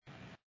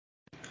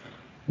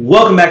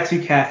Welcome back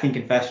to Caffeine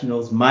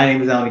Confessionals. My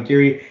name is Allan and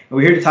Luke, and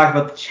we're here to talk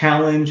about the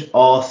Challenge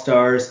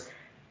All-Stars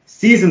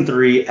Season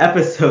 3,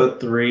 Episode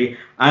 3.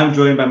 I'm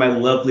joined by my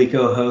lovely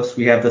co-host.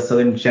 We have the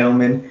Southern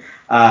Gentleman,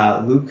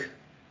 Luke.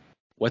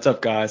 What's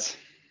up, guys?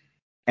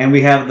 And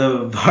we have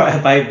the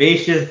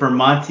vivacious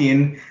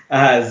Vermontian,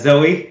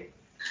 Zoe.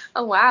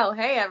 Oh, wow.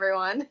 Hey,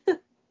 everyone.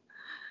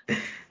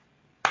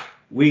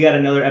 We got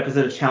another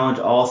episode of Challenge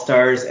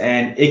All-Stars,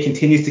 and it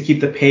continues to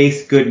keep the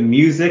pace. Good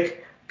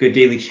music, good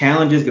daily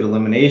challenges, good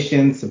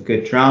eliminations, some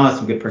good drama,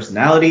 some good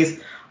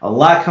personalities. A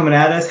lot coming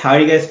at us. How are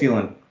you guys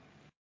feeling?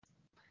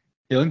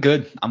 Feeling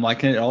good. I'm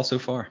liking it all so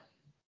far.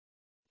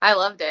 I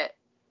loved it.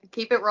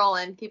 Keep it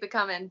rolling. Keep it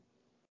coming.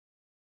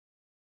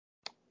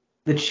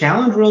 The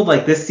challenge world,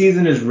 this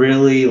season is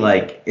really,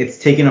 it's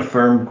taken a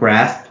firm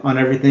grasp on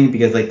everything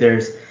because,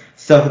 there's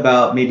stuff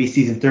about maybe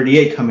season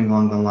 38 coming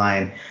along the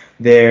line.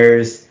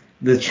 There's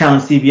the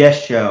Challenge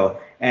CBS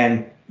show,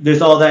 and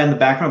there's all that in the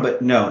background,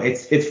 but no,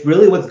 it's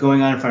really what's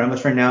going on in front of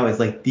us right now is,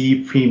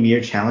 the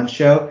premier challenge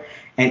show,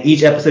 and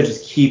each episode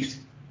just keeps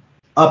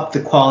up the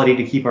quality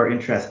to keep our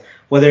interest,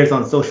 whether it's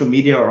on social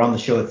media or on the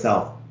show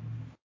itself.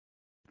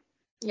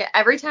 Yeah,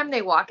 every time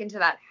they walk into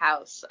that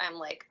house, I'm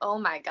like, oh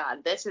my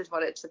God, this is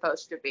what it's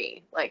supposed to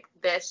be. Like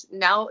this,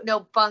 no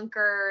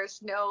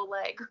bunkers, no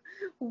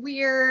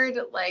weird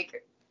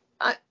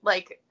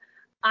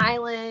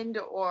island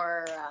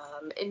or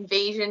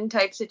invasion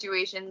type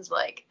situations.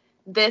 Like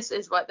this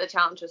is what the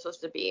challenge is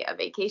supposed to be, a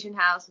vacation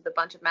house with a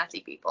bunch of messy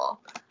people.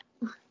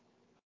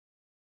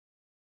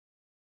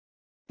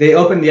 They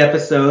opened the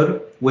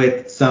episode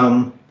with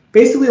some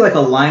basically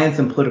alliance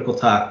and political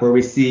talk where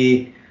we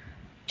see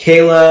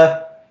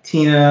Kayla,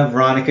 Tina,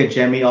 Veronica,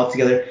 Jemmy all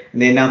together,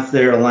 and they announced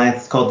their alliance.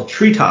 It's called the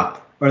Treetop,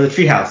 or the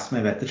Treehouse,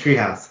 my bad, the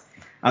Treehouse.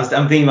 I'm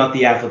thinking about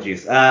the apple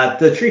juice.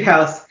 The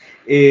Treehouse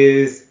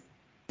is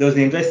those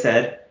names I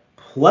said,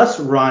 plus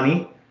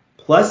Ronnie,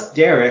 plus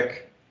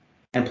Derek,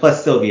 and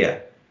plus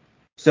Sylvia.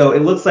 So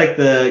it looks like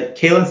the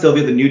Kayla and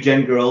Sylvia, the new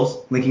gen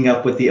girls, linking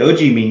up with the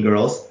OG Mean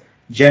Girls.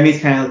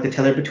 Jemmy's kind of like the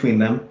tether between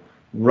them.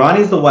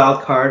 Ronnie's the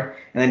wild card,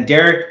 and then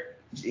Derek,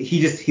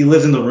 he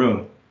lives in the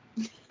room.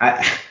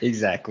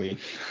 Exactly.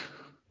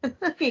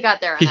 He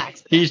got there on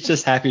accident. He's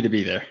just happy to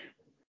be there.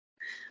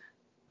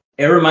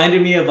 It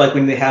reminded me of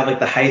when they have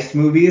the heist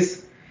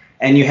movies,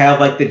 and you have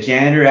the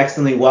janitor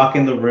accidentally walk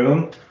in the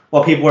room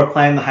while people are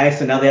planning the heist,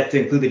 so now they have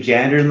to include the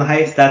janitor in the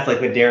heist. That's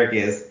what Derek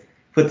is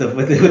with the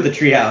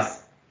treehouse.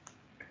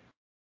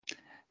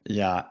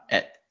 Yeah.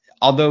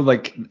 Although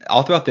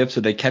all throughout the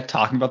episode they kept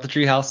talking about the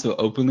treehouse so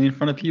openly in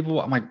front of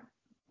people, I'm like,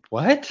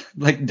 what?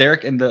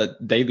 Derek in the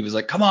daily was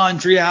like, come on,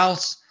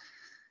 treehouse.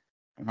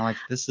 And I'm like,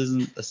 this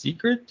isn't a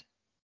secret?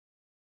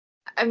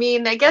 I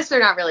mean, I guess they're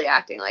not really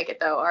acting like it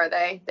though, are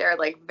they? They're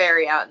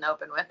very out in the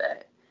open with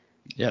it.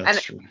 Yeah,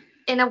 that's true.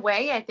 In a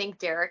way, I think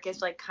Derek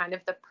is kind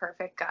of the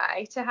perfect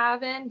guy to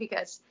have in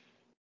because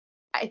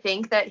I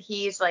think that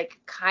he's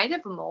kind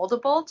of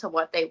moldable to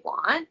what they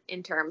want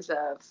in terms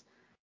of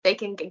they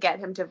can get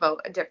him to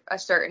vote a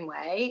certain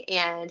way,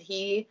 and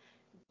he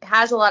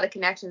has a lot of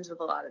connections with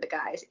a lot of the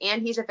guys,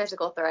 and he's a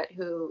physical threat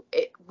who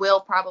it will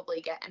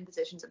probably get in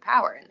positions of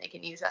power, and they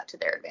can use that to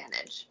their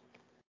advantage.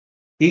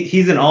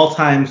 He's an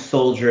all-time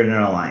soldier in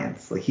an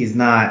alliance. He's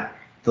not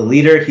the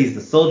leader, he's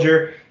the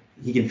soldier.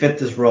 He can fit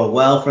this role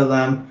well for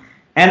them.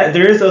 And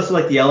there is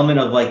also the element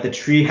of the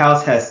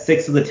treehouse has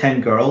 6 of the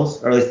 10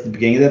 girls, or at least at the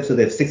beginning of the episode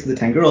they have 6 of the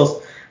 10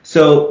 girls,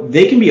 so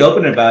they can be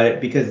open about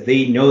it because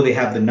they know they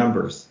have the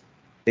numbers.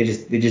 They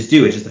just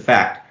do. It's just a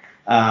fact.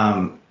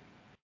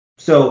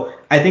 So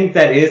I think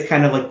that is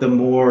kind of the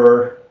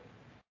more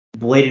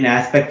blatant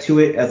aspect to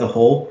it as a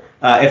whole.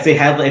 If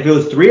it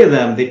was 3 of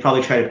them, they'd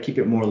probably try to keep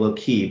it more low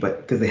key.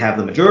 But because they have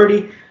the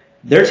majority,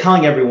 they're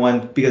telling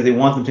everyone because they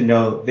want them to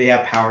know they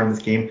have power in this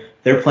game.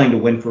 They're playing to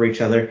win for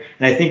each other.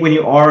 And I think when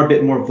you are a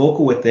bit more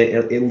vocal with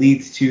it, it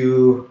leads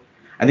to,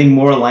 I think,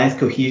 more alliance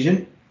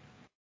cohesion.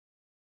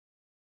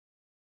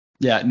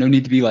 Yeah, no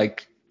need to be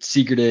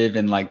secretive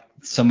and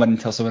someone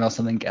tell someone else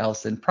something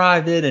else in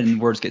private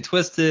and words get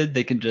twisted.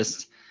 They can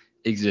just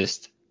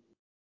exist.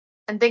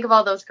 And think of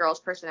all those girls'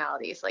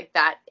 personalities.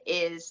 That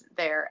is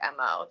their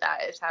MO.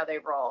 That is how they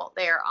roll.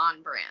 They are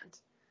on brand.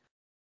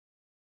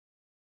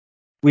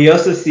 We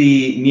also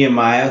see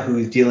Nehemiah,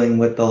 who's dealing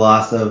with the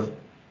loss of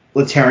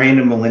Latarian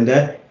and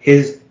Melinda,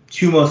 his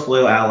 2 most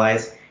loyal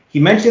allies. He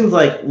mentions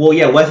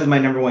Wes is my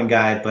number 1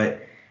 guy,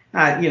 but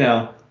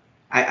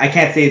I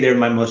can't say they're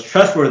my most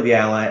trustworthy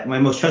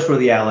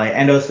ally.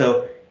 And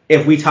also,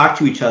 if we talk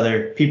to each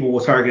other, people will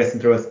target us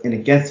and throw us in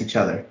against each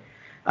other.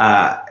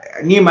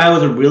 Nehemiah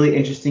was a really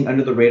interesting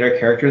under the radar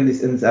character in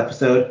this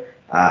episode.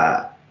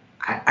 I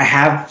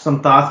have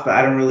some thoughts, but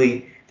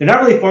they're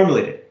not really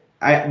formulated.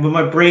 But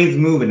my brain's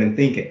moving and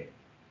thinking.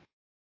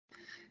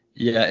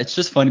 Yeah, it's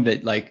just funny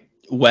that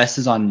Wes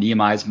is on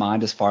Nehemiah's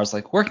mind as far as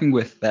working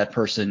with that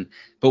person,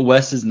 but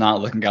Wes is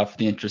not looking out for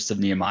the interests of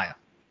Nehemiah.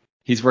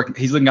 He's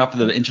looking out for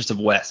the interests of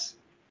Wes.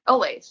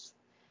 Always.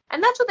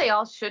 And that's what they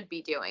all should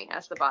be doing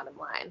as the bottom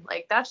line.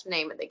 That's the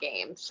name of the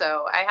game.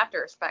 So I have to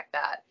respect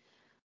that.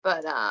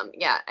 But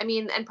yeah, I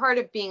mean, and part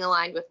of being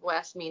aligned with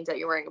Wes means that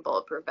you're wearing a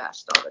bulletproof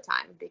vest all the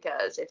time,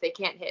 because if they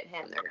can't hit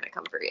him, they're going to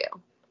come for you.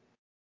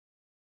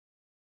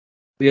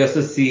 We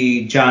also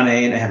see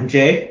Jonna and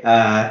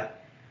MJ.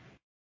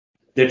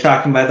 They're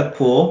talking by the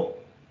pool.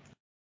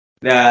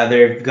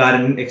 They've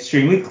gotten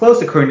extremely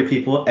close, according to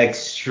people.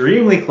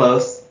 Extremely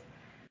close.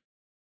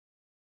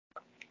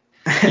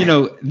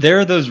 There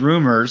are those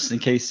rumors, in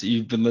case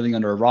you've been living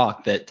under a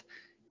rock, that,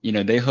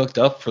 they hooked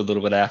up for a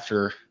little bit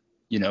after,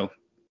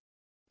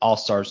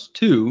 All-Stars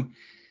 2.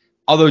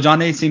 Although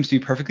Jonna seems to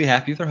be perfectly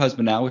happy with her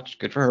husband now, which is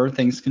good for her.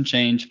 Things can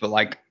change.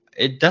 But,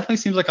 it definitely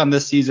seems like on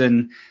this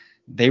season,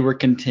 they were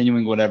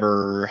continuing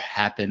whatever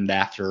happened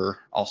after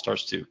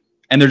All-Stars 2.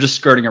 And they're just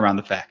skirting around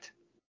the fact.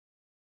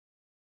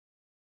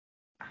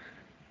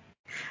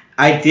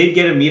 I did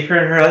get to meet her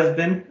and her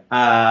husband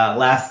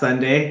last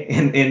Sunday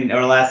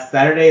or last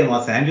Saturday in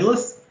Los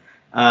Angeles.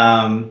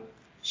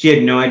 She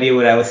had no idea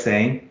what I was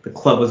saying. The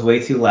club was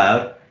way too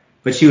loud,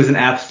 but she was an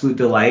absolute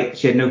delight.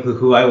 She had no clue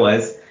who I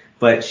was,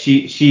 but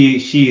she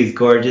is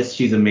gorgeous.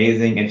 She's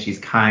amazing, and she's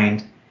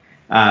kind.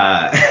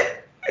 I'm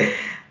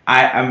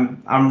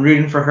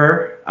rooting for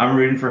her. I'm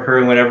rooting for her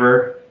and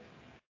whatever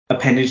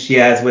appendage she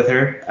has with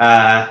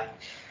her.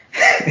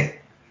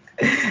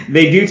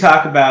 They do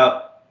talk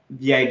about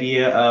the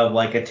idea of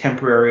a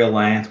temporary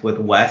alliance with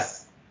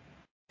Wes,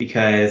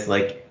 because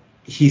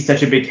he's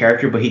such a big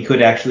character, but he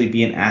could actually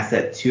be an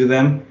asset to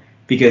them,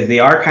 because they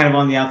are kind of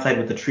on the outside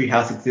with the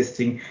Treehouse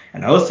existing.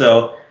 And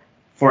also,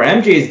 for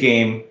MJ's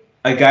game,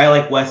 a guy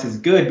like Wes is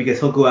good because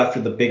he'll go after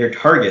the bigger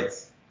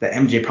targets that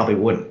MJ probably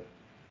wouldn't.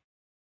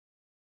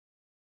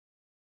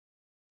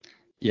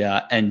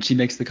 Yeah, and she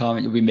makes the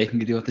comment, "You'll be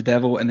making a deal with the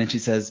devil," and then she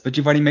says, "But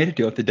you've already made a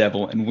deal with the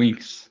devil," and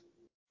winks.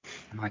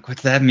 I'm like,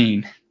 what's that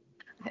mean?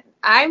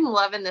 I'm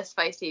loving this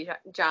feisty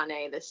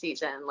Jonna this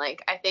season.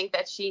 I think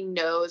that she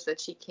knows that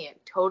she can't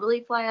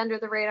totally fly under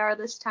the radar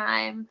this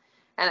time.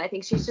 And I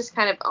think she's just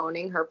kind of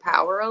owning her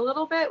power a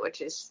little bit, which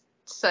is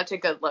such a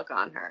good look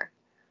on her.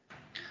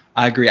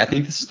 I agree. I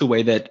think this is the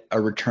way that a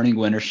returning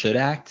winner should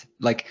act.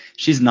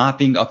 She's not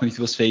being up in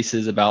people's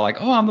faces about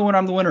oh, I'm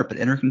the winner. But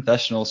in her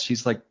confessionals,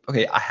 she's like,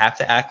 okay, I have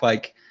to act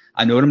like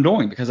I know what I'm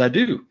doing, because I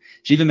do.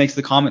 She even makes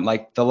the comment,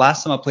 the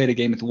last time I played a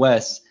game with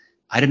Wes,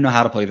 I didn't know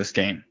how to play this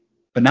game.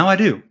 But now I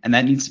do, and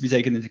that needs to be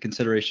taken into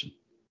consideration.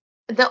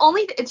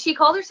 She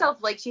called herself,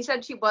 she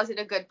said she wasn't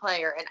a good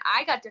player, and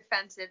I got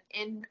defensive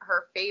in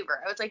her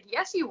favor. I was like,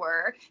 yes, you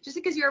were. Just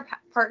because you're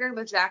partnered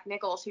with Zach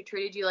Nichols, who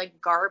treated you like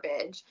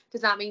garbage,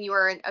 does not mean you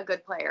weren't a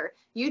good player.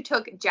 You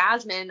took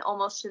Jasmine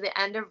almost to the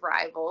end of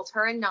Rivals.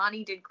 Her and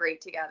Nani did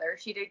great together.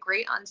 She did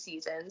great on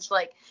Seasons.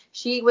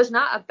 She was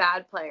not a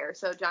bad player.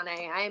 So,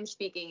 Jonna, I am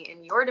speaking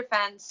in your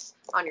defense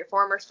on your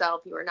former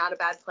self. You were not a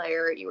bad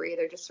player. You were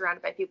either just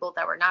surrounded by people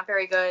that were not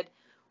very good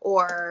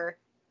or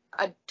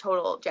a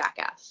total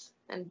jackass.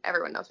 And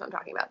everyone knows what I'm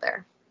talking about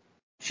there.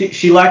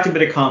 She lacked a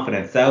bit of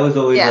confidence. That was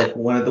always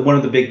one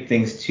of the big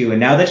things too.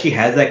 And now that she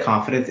has that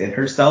confidence in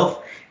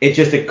herself, it's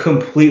just a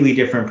completely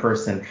different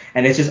person.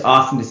 And it's just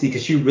awesome to see,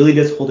 because she really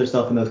does hold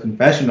herself in those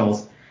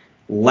confessionals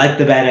like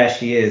the badass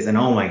she is. And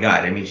oh my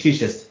god, I mean, she's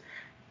just.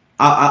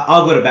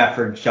 I'll go to bat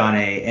for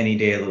Jonna any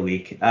day of the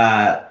week.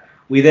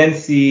 We then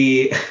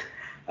see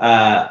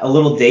a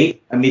little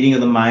date, a meeting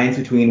of the minds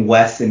between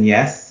Wes and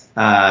Yes.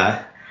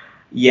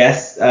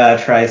 Yes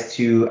tries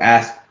to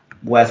ask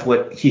Wes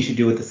what he should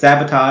do with the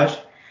sabotage.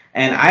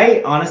 And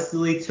I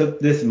honestly took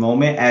this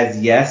moment as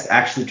Yes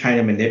actually trying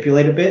to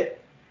manipulate a bit.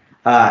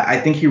 I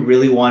think he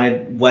really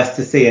wanted Wes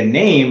to say a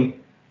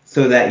name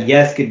so that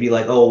Yes could be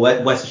like, oh,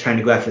 Wes is trying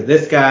to go after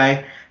this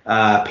guy,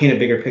 paint a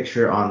bigger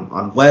picture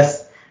on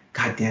Wes.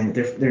 God damn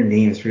it, their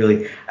names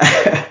really.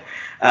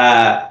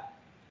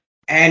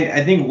 And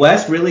I think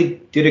Wes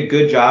really did a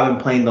good job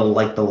in playing the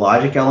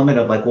logic element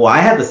of well, I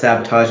had the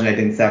sabotage and I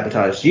didn't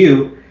sabotage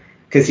you,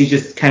 because he's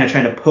just kind of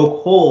trying to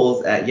poke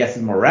holes at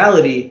Yes's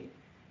morality.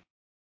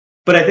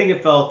 But I think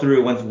it fell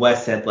through once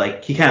Wes said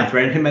he kind of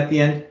threatened him at the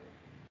end.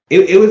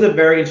 It was a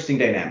very interesting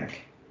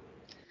dynamic.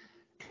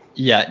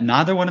 Yeah,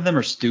 neither one of them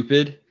are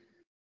stupid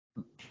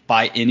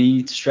by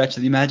any stretch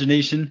of the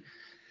imagination.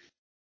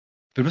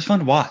 But it was fun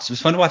to watch. It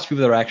was fun to watch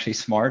people that are actually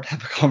smart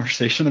have a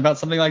conversation about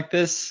something like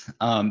this.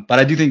 But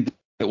I do think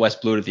that Wes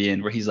blew it at the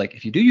end, where he's like,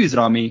 if you do use it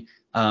on me,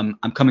 I'm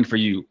coming for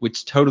you,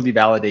 which totally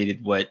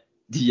validated what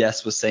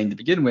Yes was saying to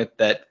begin with,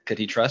 that could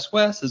he trust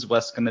Wes? Is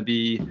Wes going to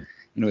be,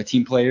 a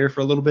team player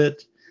for a little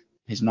bit?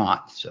 He's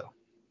not, so.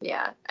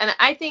 Yeah, and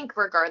I think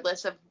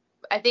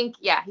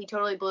he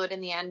totally blew it in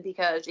the end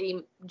because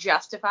he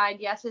justified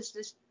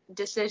Yes's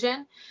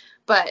decision,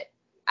 but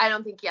I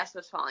don't think Yes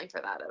was falling for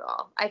that at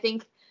all. I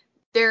think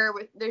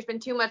there's been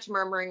too much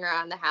murmuring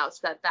around the house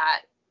that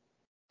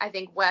I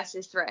think Wes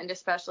is threatened,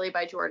 especially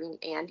by Jordan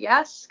and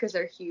Yes, because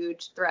they're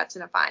huge threats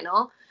in a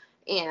final,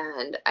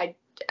 and I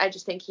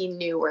just think he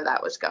knew where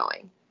that was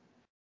going.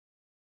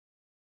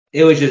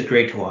 It was just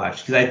great to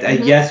watch,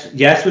 because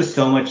Yes was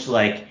so much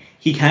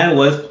he kind of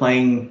was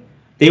playing.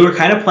 They were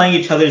kind of playing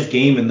each other's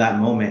game in that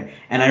moment,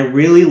 and I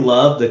really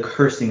love the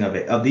cursing of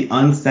it, of the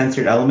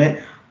uncensored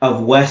element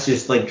of Wes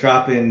just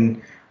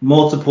dropping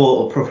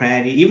multiple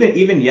profanity.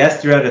 Even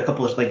Yes threw out a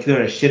couple of like threw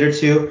out a shit or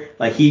two.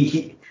 Like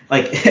he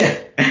like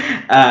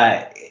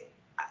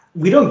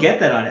we don't get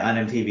that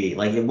on MTV.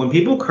 Like when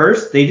people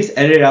curse, they just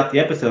edit out the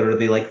episode or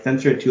they like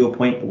censor it to a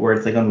point where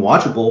it's like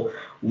unwatchable.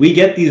 We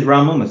get these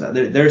raw moments.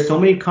 There are so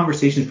many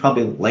conversations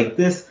probably like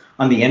this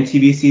on the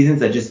MTV seasons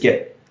that just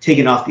get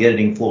taken off the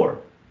editing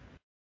floor.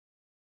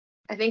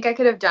 I think I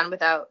could have done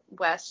without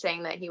Wes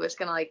saying that he was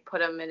gonna like put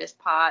him in his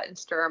pot and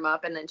stir him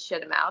up and then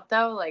shit him out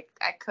though. Like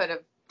I could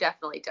have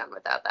definitely done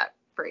without that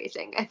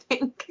phrasing, I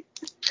think.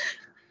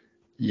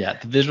 Yeah,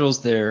 the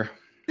visuals there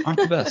aren't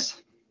the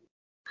best.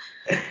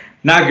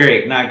 Not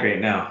great,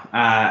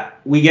 no.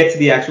 We get to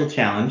the actual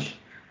challenge.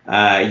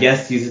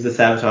 Yes uses the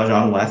sabotage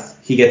on Wes.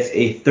 He gets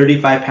a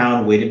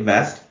 35-pound weighted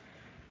vest.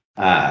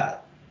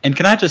 And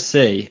can I just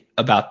say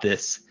about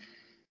this,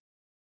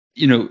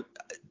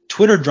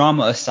 Twitter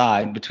drama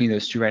aside between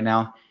those two right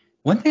now,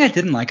 one thing I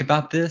didn't like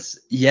about this,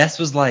 Yes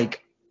was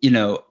like,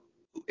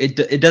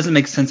 it doesn't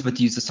make sense but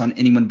to use this on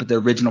anyone but the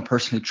original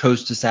person who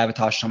chose to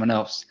sabotage someone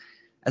else.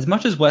 As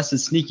much as Wes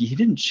is sneaky, he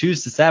didn't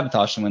choose to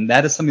sabotage someone.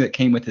 That is something that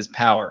came with his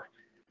power.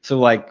 So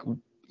like,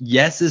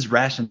 Yes's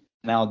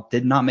rationale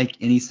did not make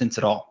any sense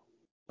at all.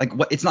 Like,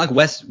 it's not like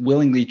Wes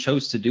willingly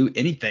chose to do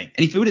anything,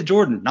 and he threw it at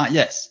Jordan, not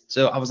Yes.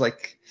 So I was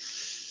like,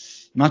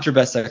 not your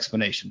best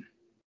explanation.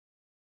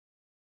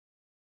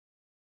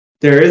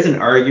 There is an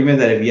argument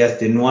that if Yes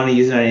didn't want to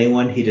use it on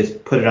anyone, he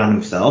just put it on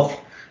himself.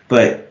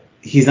 But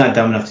he's not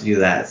dumb enough to do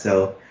that.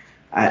 So,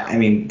 I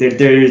mean,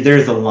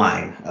 there's a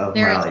line of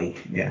morality.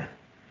 Yeah.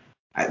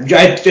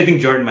 I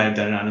think Jordan might have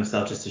done it on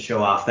himself just to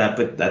show off that,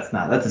 but that's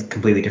a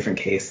completely different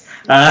case.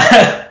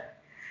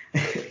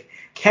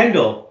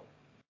 Kendal.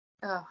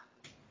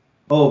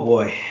 Oh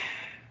boy.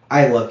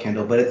 I love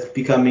Kendal, but it's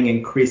becoming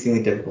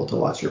increasingly difficult to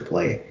watch her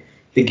play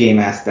the game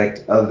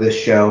aspect of this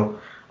show.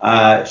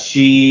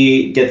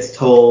 She gets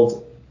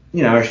told,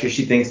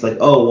 she thinks like,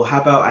 oh, well,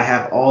 how about I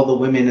have all the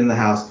women in the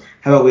house?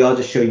 How about we all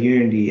just show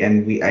unity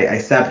and I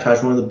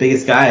sabotage one of the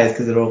biggest guys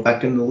because it'll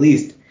affect him the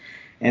least.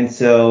 And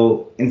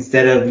so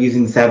instead of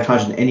using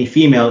sabotage on any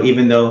female,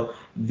 even though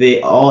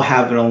they all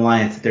have an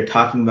alliance that they're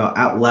talking about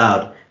out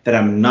loud that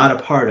I'm not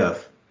a part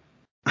of,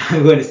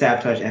 I'm going to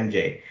sabotage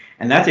MJ.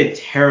 And that's a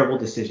terrible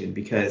decision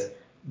because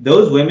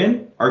those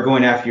women are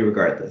going after you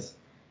regardless.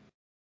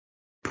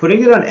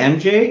 Putting it on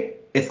MJ,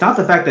 it's not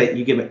the fact that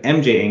you get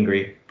MJ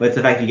angry, but it's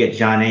the fact you get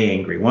Jonna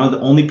angry. One of the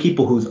only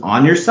people who's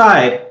on your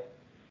side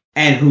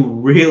and who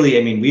really,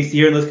 I mean, we see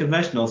her in those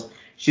confessionals.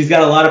 She's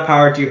got a lot of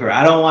power to her.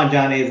 I don't want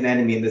Jonna as an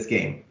enemy in this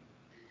game.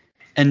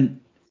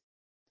 And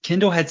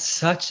Kendal had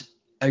such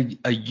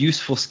a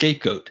useful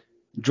scapegoat.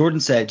 Jordan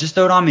said, just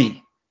throw it on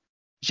me.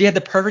 She had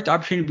the perfect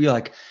opportunity to be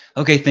like,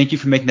 okay, thank you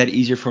for making that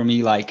easier for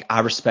me. Like,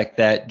 I respect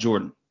that,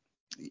 Jordan.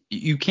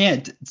 You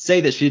can't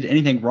say that she did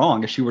anything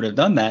wrong if she would have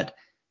done that,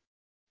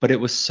 but it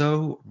was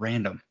so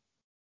random.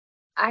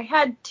 I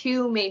had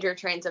two major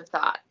trains of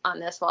thought on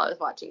this while I was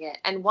watching it.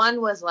 And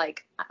one was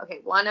like, okay,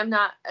 one, I'm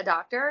not a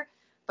doctor,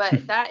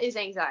 but that is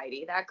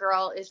anxiety. That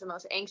girl is the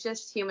most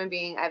anxious human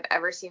being I've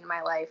ever seen in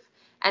my life.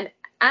 And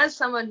as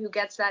someone who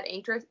gets that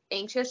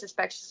anxious,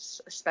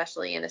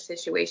 especially in a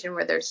situation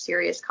where there's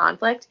serious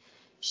conflict,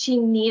 she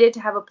needed to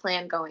have a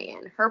plan going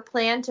in. Her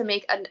plan to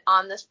make an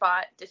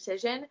on-the-spot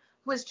decision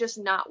was just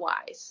not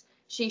wise.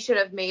 She should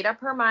have made up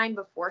her mind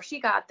before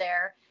she got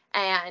there.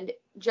 And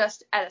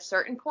just at a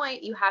certain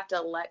point, you have to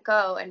let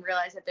go and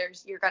realize that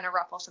you're going to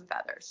ruffle some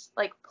feathers.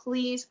 Like,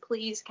 please,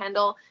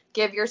 Kendal,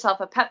 give yourself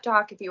a pep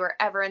talk if you are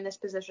ever in this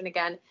position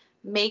again.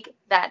 Make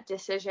that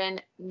decision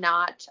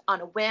not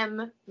on a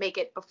whim. Make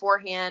it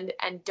beforehand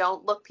and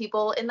don't look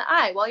people in the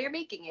eye while you're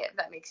making it, if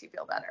that makes you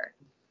feel better.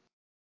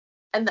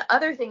 And the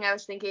other thing I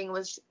was thinking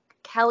was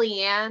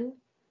Kellyanne,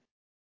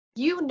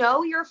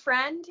 your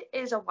friend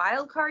is a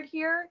wild card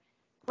here.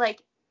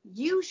 Like,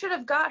 you should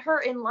have got her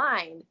in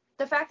line.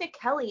 The fact that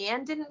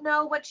Kellyanne didn't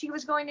know what she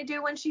was going to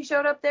do when she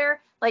showed up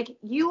there, like,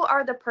 you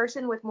are the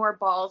person with more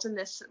balls in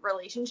this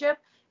relationship.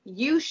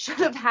 You should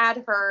have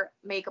had her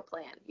make a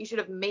plan. You should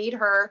have made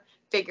her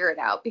figure it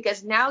out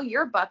because now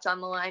your butt's on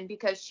the line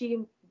because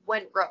she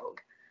went rogue.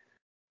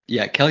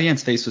 Yeah,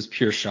 Kellyanne's face was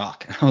pure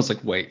shock. I was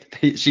like, wait,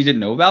 she didn't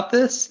know about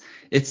this?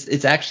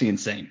 It's actually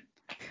insane.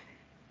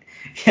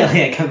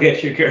 Kellyanne, come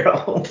get your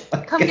girl.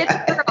 Come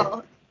get your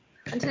girl.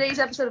 On today's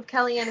episode of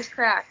Kellyanne is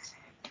Cracked.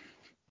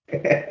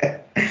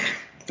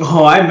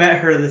 Oh, I met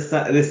her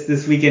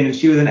this weekend, and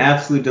she was an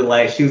absolute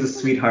delight. She was a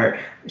sweetheart.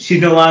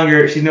 She's no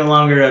longer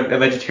a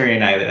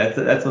vegetarian either.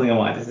 That's something I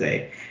wanted to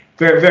say.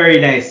 Very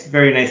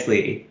nice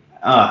lady.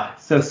 Ah,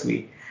 so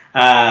sweet.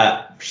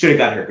 Should have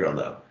got her girl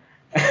though.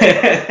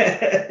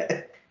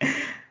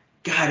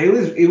 God,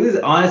 it was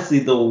honestly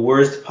the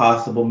worst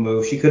possible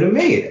move she could have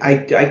made.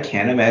 I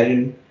can't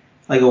imagine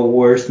like a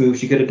worse move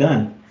she could have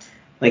done.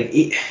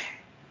 Like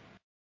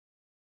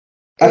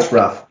that's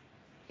rough.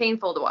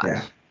 Painful to watch.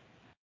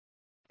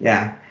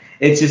 Yeah.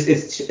 It's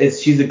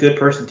just she's a good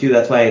person too.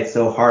 That's why it's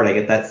so hard. I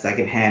get that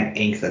secondhand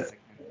angst.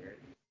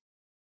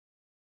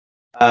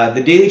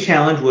 The daily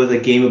challenge was a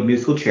game of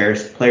musical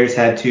chairs. Players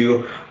had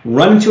to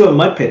run into a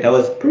mud pit that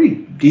was pretty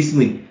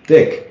decently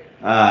thick,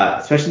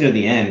 especially near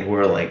the end,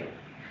 where like you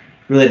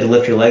really had to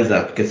lift your legs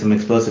up, get some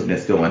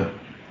explosiveness going.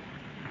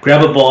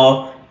 Grab a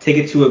ball, take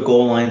it to a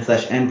goal line /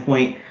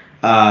 endpoint.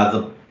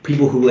 The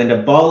people who end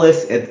up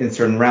ballless in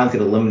certain rounds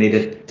get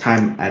eliminated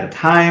time at a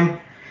time.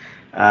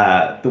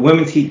 The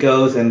women's heat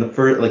goes, and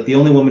the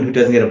only woman who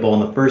doesn't get a ball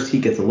in the first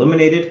heat gets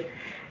eliminated.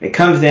 It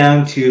comes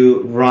down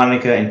to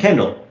Veronica and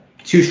Kendal,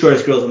 two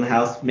shortest girls in the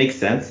house. Makes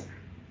sense.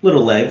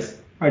 Little legs,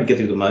 hard to get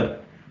through the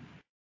mud.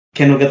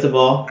 Kendal gets a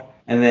ball,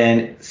 and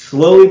then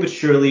slowly but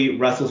surely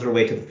wrestles her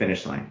way to the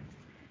finish line.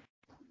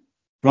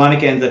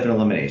 Veronica ends up in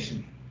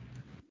elimination.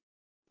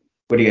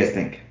 What do you guys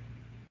think?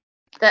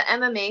 The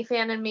MMA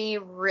fan in me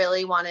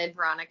really wanted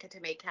Veronica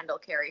to make Kendal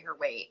carry her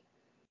weight.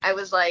 I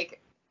was like,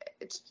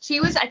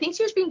 I think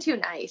she was being too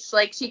nice.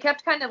 Like, she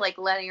kept kind of like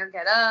letting her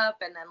get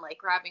up and then like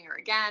grabbing her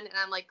again. And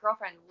I'm like,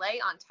 girlfriend,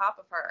 lay on top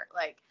of her.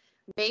 Like,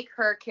 make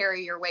her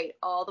carry your weight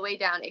all the way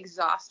down,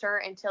 exhaust her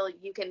until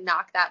you can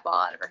knock that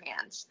ball out of her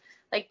hands.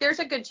 Like, there's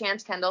a good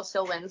chance Kendal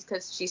still wins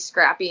because she's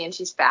scrappy and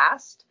she's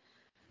fast.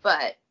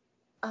 But,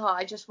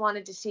 I just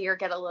wanted to see her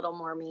get a little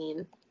more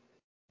mean.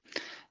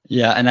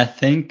 Yeah, and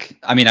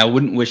I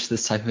wouldn't wish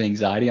this type of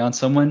anxiety on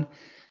someone,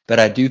 but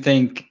I do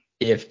think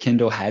if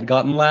Kendall had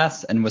gotten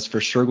last and was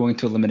for sure going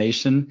to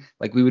elimination,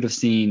 like we would have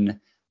seen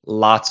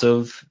lots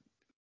of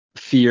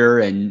fear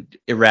and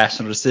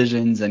irrational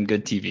decisions and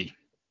good TV.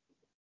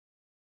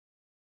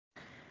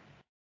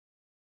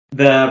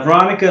 The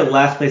Veronica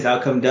last place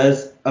outcome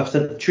does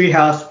upset the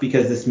Treehouse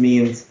because this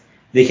means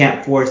they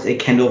can't force a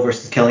Kendal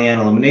versus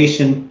Kellyanne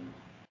elimination.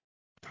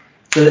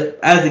 So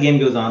as the game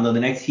goes on, though, the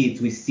next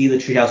heats, we see the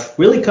Treehouse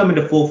really come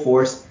into full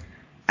force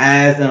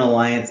as an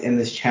alliance in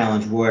this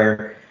challenge,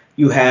 where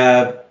you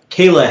have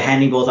Kayla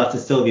handing balls off to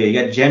Sylvia. You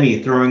got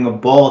Jemmy throwing a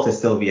ball to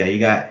Sylvia. You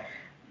got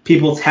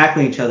people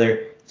tackling each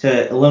other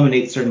to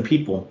eliminate certain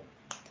people.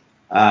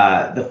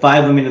 The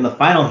 5 women in the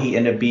final heat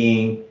end up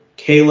being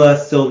Kayla,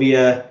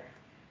 Sylvia,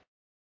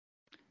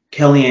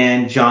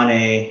 Kellyanne,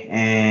 Jonna,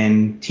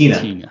 and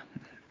Tina.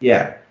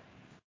 Yeah.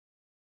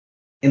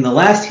 In the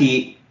last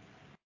heat,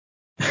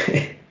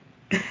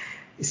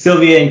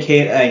 Sylvia and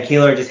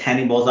Kayla are just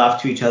handing balls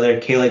off to each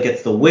other. Kayla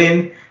gets the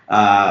win.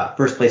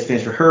 First place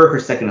finish for her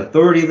second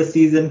authority of the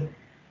season.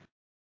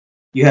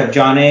 You have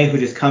Jonna, who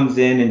just comes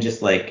in and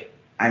just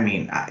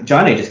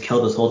Jonna just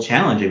killed this whole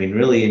challenge.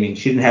 Really,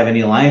 she didn't have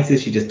any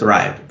alliances. She just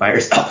thrived by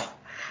herself.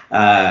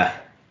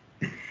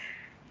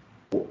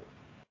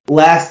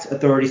 Last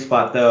authority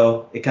spot,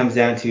 though, it comes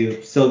down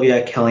to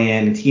Sylvia,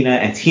 Kellyanne, and Tina.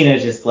 And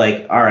Tina's just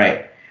like, all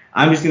right,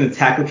 I'm just going to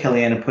tackle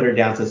Kellyanne and put her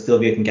down so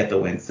Sylvia can get the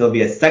win.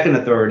 Sylvia's second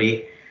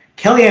authority.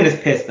 Kellyanne is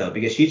pissed, though,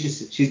 because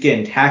she's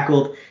getting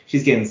tackled.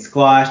 She's getting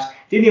squashed.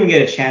 Didn't even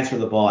get a chance for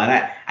the ball. And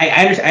I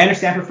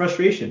understand her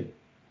frustration.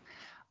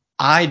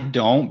 I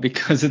don't,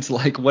 because it's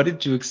like, what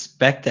did you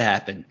expect to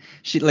happen?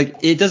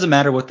 It doesn't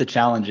matter what the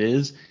challenge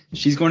is.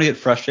 She's going to get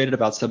frustrated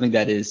about something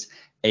that is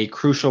a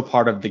crucial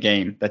part of the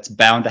game that's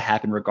bound to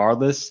happen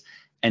regardless,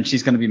 and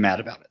she's going to be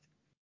mad about it.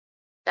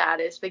 That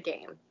is the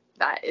game.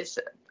 That is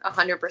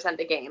 100%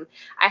 the game.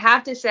 I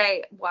have to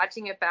say,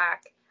 watching it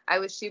back, I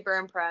was super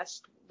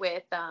impressed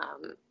with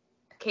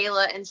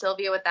Kayla and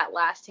Sylvia with that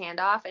last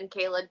handoff, and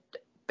Kayla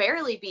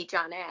barely beat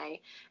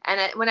Jonna.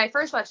 And when I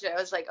first watched it, I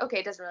was like, okay,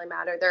 it doesn't really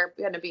matter. They're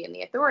going to be in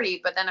the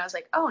authority. But then I was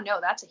like, oh, no,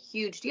 that's a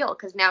huge deal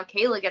because now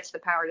Kayla gets the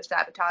power to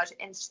sabotage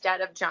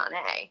instead of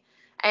Jonna.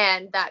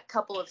 And that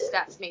couple of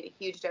steps made a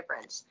huge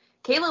difference.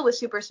 Kayla was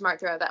super smart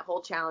throughout that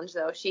whole challenge,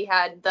 though. She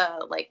had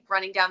the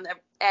running down the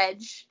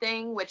edge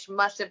thing, which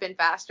must have been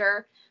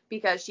faster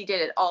because she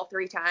did it all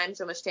 3 times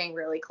and was staying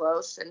really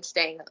close and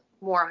staying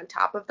more on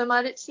top of the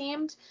mud, it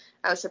seemed.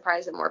 I was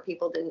surprised that more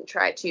people didn't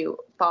try to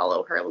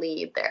follow her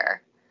lead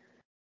there.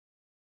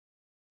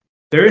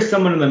 There is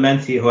someone in the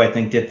men's heat who I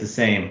think did the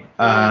same.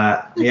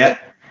 Yeah.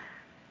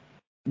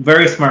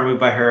 Very smart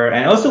move by her.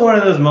 And also one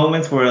of those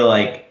moments where,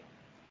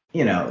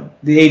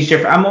 the age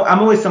difference. I'm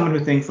always someone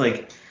who thinks,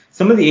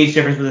 some of the age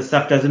difference with this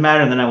stuff doesn't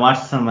matter. And then I watch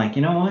this and I'm like,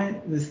 you know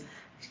what? This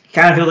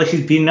kind of feels like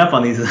she's beating up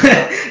on these.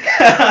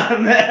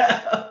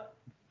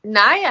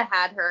 Naya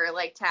had her,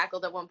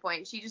 tackled at one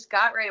point. She just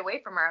got right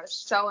away from her. I was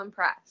so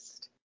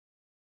impressed.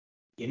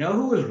 You know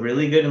who was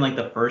really good in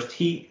the first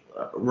heat?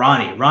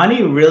 Ronnie.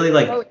 Ronnie really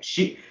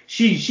she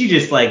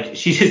just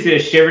did a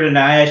shiver to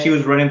Naya. She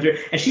was running through,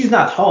 and she's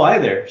not tall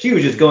either. She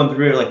was just going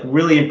through it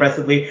really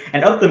impressively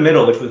and up the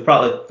middle, which was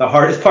probably the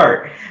hardest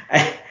part.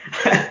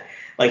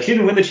 She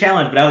didn't win the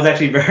challenge, but I was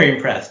actually very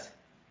impressed.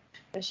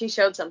 She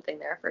showed something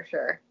there for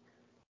sure.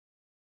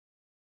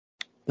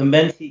 The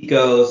men's heat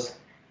goes,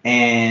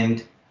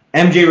 and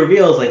MJ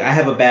reveals I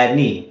have a bad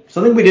knee,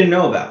 something we didn't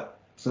know about,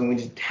 something we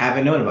just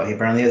haven't known about. He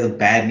apparently has a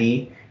bad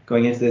knee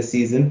going into this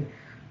season.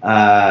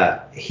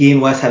 He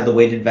and Wes have the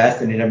weighted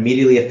vest, and it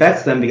immediately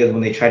affects them because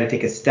when they try to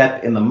take a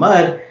step in the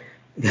mud,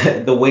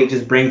 the weight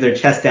just brings their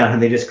chest down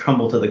and they just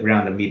crumble to the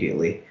ground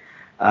immediately.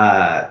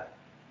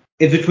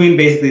 It's between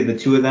basically the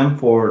two of them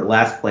for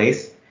last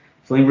place.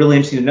 Something really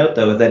interesting to note,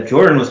 though, is that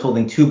Jordan was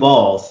holding 2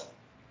 balls,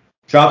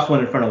 drops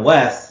one in front of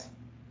Wes.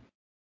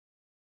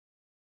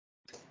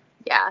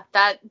 Yeah,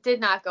 that did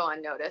not go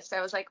unnoticed.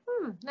 I was like,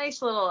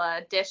 nice little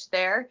dish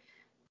there.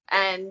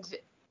 And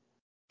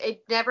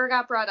it never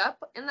got brought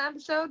up in the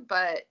episode,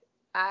 but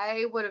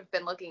I would have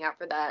been looking out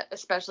for that,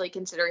 especially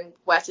considering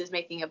Wes is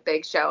making a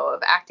big show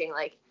of acting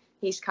like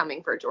he's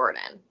coming for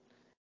Jordan.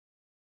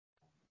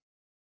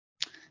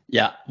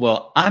 Yeah,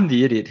 well, I'm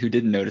the idiot who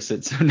didn't notice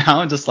it, so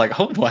now I'm just like,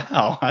 oh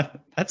wow,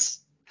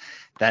 that's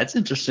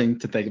interesting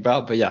to think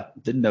about. But yeah,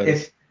 didn't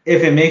notice.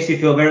 If it makes you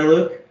feel better,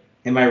 Luke,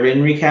 in my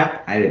written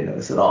recap, I didn't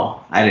notice at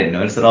all. I didn't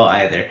notice at all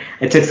either.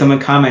 It took someone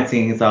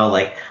commenting, it's all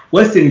like,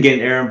 Wes didn't get an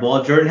errant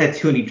ball. Jordan had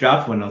 2 and he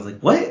dropped one. I was like,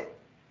 what?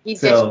 He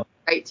dished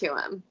right to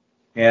him.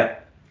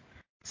 Yeah.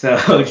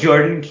 So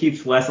Jordan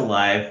keeps Wes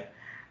alive.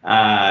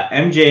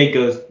 MJ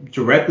goes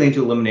directly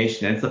into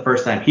elimination. And it's the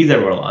first time he's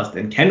ever lost.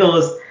 And Kendal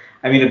is,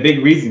 a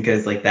big reason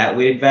because like that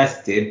weighted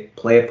vest did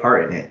play a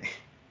part in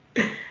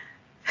it.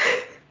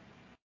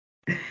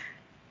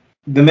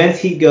 The men's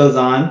heat goes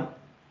on,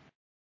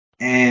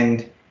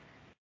 and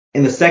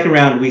in the second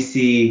round we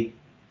see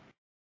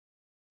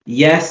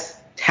Yes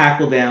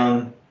tackle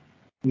down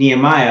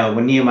Nehemiah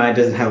when Nehemiah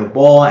doesn't have a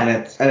ball, and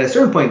at a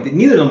certain point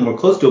neither of them were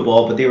close to a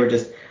ball, but they were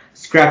just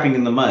scrapping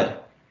in the mud.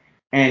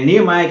 And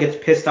Nehemiah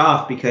gets pissed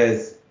off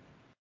because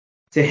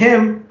to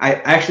him,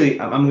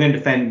 I'm going to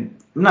defend.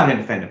 I'm not going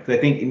to defend him because I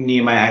think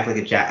Nehemiah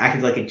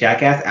acted like a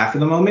jackass after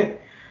the moment.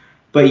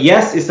 But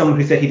Yes is someone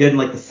who said he didn't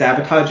like the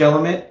sabotage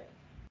element,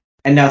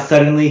 and now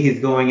suddenly he's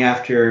going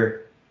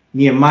after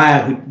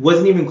Nehemiah, who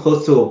wasn't even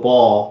close to a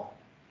ball,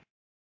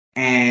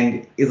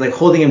 and is like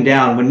holding him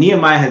down when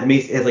Nehemiah has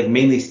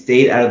mainly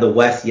stayed out of the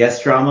West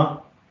Yes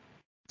drama.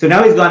 So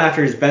now he's gone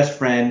after his best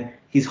friend.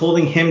 He's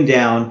holding him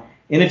down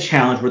in a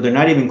challenge where they're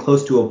not even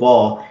close to a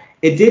ball.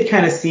 It did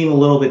kind of seem a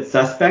little bit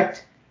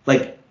suspect,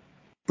 like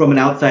from an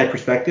outside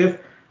perspective,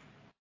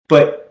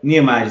 but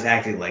Nehemiah just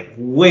acted like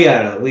way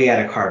out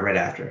of card right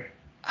after.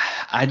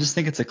 I just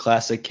think it's a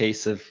classic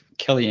case of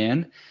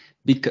Kellyanne,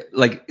 because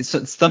like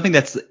it's something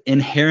that's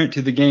inherent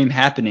to the game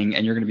happening,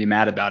 and you're going to be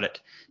mad about it.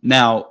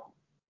 Now,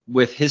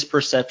 with his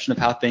perception of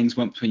how things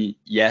went between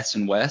Yes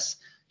and Wes,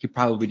 he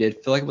probably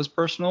did feel like it was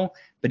personal.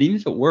 But even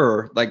if it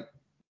were, like,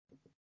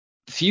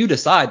 if you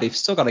decide, they've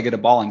still got to get a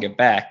ball and get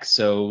back.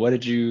 So what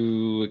did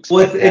you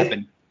expect to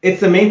happen? It's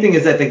the main thing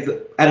is that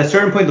at a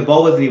certain point the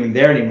ball wasn't even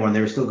there anymore and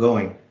they were still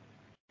going.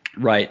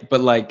 Right,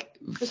 but like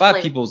not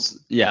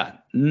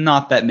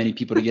that many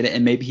people to get it,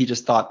 and maybe he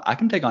just thought, I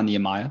can take on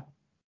Nehemiah.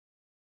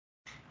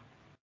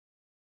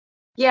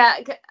 Yeah,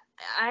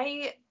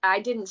 I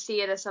didn't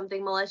see it as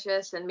something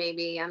malicious, and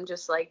maybe I'm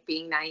just like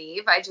being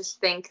naive. I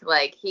just think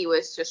like he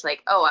was just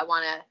like, oh, I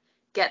want to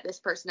get this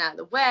person out of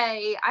the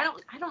way. I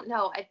don't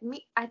know.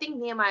 I think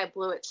Nehemiah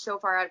blew it so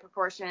far out of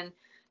proportion.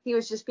 He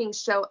was just being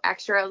so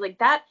extra. Like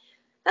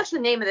that's the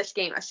name of this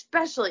game,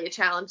 especially a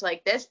challenge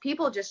like this.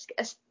 People just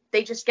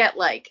get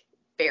like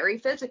very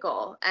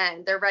physical,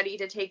 and they're ready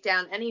to take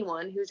down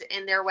anyone who's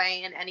in their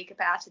way in any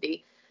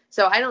capacity.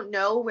 So I don't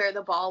know where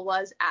the ball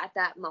was at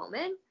that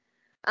moment.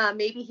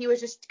 Maybe he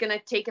was just going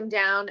to take him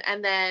down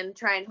and then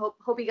try and hope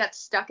he got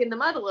stuck in the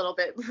mud a little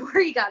bit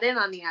before he got in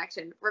on the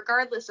action.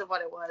 Regardless of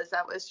what it was,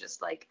 that was just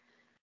like,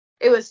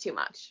 it was too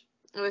much.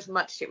 It was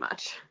much too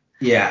much.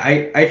 Yeah,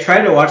 I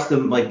tried to watch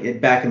them like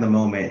back in the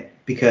moment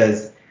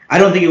because I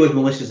don't think it was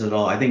malicious at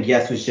all. I think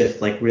Yes was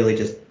just like really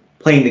just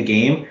playing the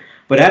game.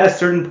 But at a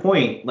certain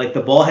point, like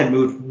the ball had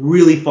moved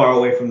really far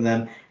away from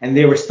them, and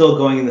they were still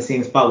going in the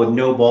same spot with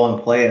no ball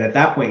in play. And at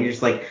that point, you're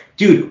just like,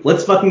 dude,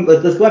 let's go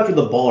after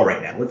the ball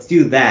right now. Let's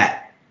do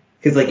that.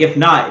 Because like if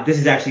not, this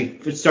is actually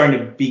starting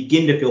to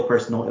begin to feel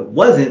personal. It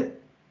wasn't,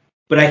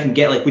 but I can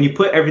get like when you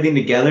put everything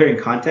together in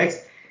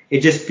context,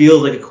 it just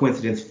feels like a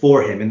coincidence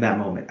for him in that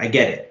moment. I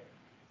get it.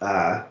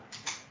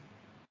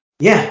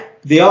 Yeah.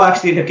 They all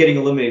actually ended up getting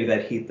eliminated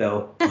that heat,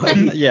 though.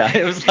 Yeah,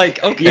 it was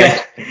like, okay.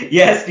 Yeah,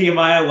 Yes,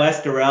 Nehemiah,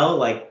 Wes, Darrell,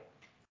 like,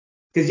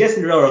 because Yes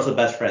and Darrell are also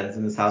best friends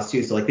in this house,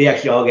 too, so, like, they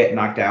actually all get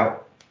knocked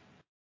out.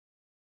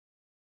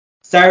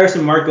 Syrus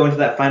and Mark go into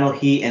that final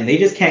heat, and they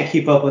just can't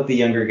keep up with the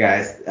younger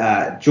guys.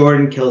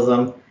 Jordan kills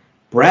them.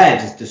 Brad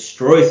just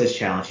destroys this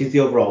challenge. He's the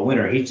overall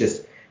winner. He's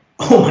just,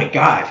 oh, my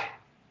God.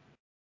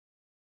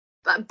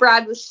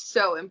 Brad was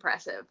so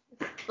impressive.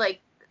 Like,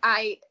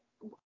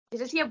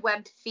 does he have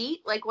webbed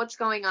feet? Like, what's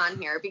going on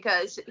here?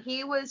 Because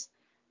he was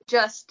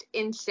just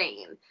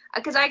insane.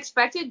 Because I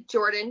expected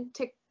Jordan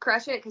to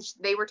crush it, because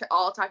they were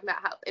all talking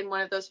about how in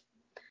one of those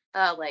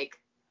like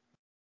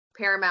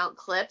Paramount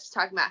clips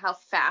talking about how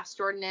fast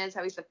Jordan is,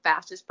 how he's the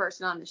fastest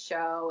person on the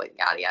show, and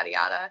yada yada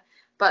yada.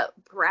 But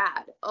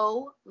Brad,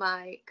 oh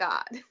my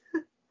God.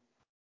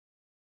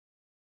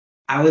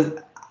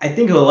 I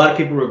think a lot of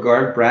people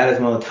regard Brad as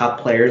one of the top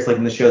players like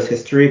in the show's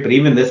history, but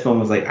even this one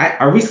was like,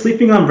 are we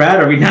sleeping on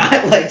Brad? Are we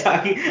not like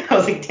talking? I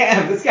was like,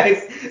 damn, this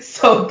guy's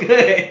so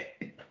good.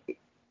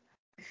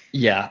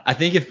 Yeah, I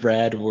think if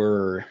Brad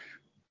were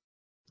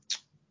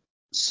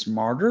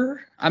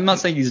smarter, I'm not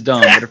saying he's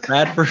dumb, but if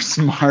Brad were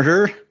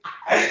smarter,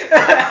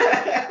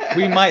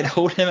 we might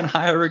hold him in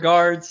higher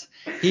regards.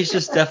 He's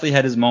just definitely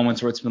had his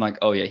moments where it's been like,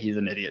 oh yeah, he's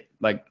an idiot.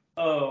 Like,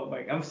 oh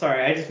my, I'm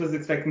sorry. I just was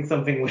expecting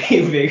something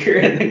way bigger.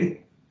 And then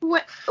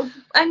what?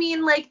 I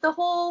mean, like the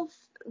whole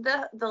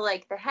the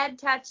like the head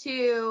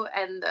tattoo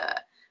and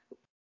the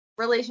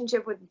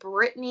relationship with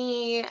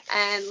Brittany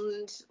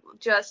and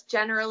just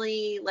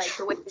generally like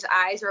the way his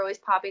eyes are always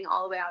popping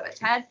all the way out of his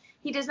head.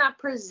 He does not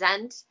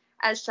present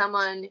as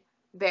someone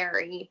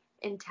very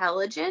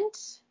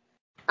intelligent.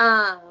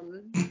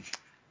 And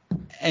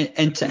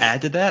to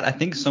add to that, I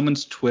think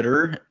someone's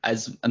Twitter,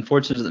 as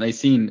unfortunate as it may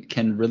seem,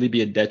 can really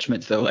be a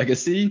detriment to their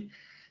legacy.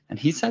 And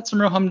he's had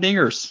some real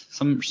humdingers,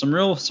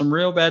 some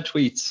real bad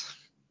tweets.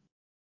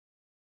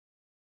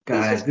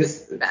 God,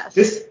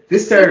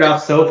 this started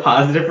off so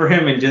positive for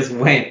him and just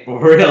went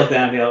real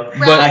downhill.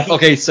 But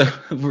okay, so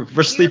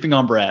we're sleeping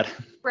on Brad.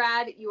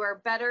 Brad, you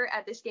are better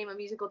at this game of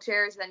musical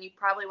chairs than you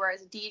probably were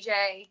as a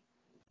DJ.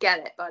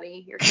 Get it,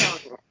 buddy. You're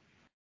killing it.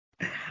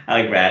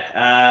 I like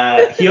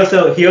Brad. He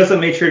also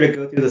made sure to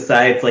go through the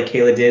sides like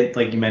Kayla did,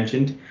 like you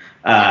mentioned.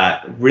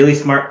 Really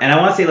smart. And I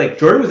want to say like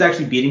Jordan was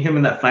actually beating him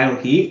in that final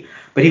heat,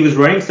 but he was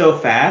running so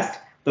fast,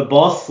 the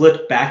ball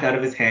slipped back out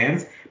of his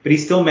hands, but he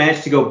still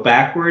managed to go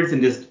backwards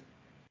and just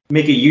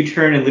make a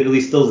U-turn and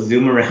literally still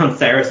zoom around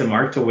Syrus and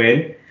Mark to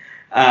win.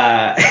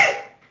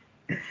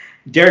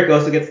 Derek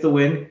also gets the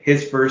win,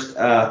 his first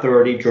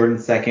authority, Jordan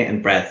second,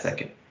 and Brad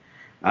second.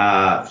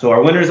 So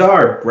our winners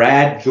are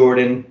Brad,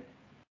 Jordan,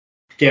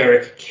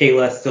 Derek,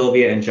 Kayla,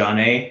 Sylvia, and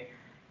Jonna.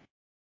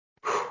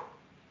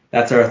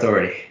 That's our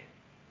authority.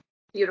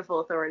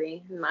 Beautiful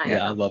authority.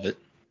 Yeah, I love it.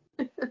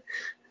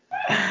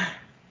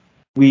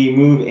 We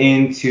move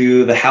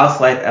into the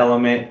house life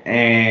element,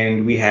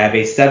 and we have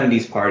a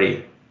 70s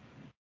party.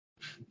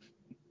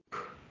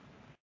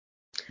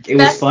 It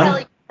was fun.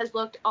 Kelly has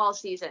looked all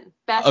season.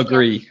 Best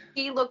Agree. Kelly.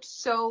 She looked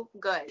so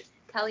good.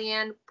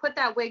 Kellyanne, put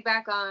that wig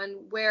back on.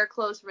 Wear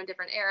clothes from a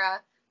different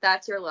era.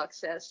 That's your look,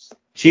 sis.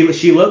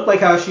 She looked like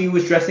how she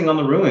was dressing on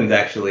the ruins,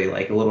 actually,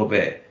 like a little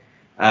bit.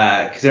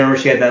 Because I remember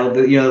she had that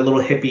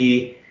little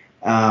hippie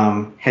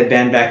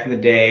headband back in the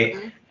day.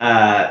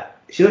 Mm-hmm.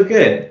 She looked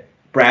good.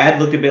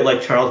 Brad looked a bit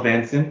like Charles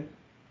Manson.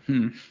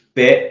 A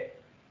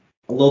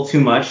little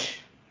too much.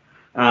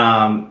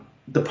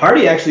 The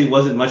party actually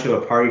wasn't much of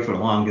a party for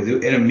long because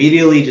it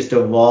immediately just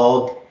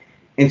evolved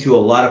into a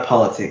lot of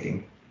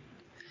politicking.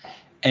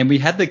 And we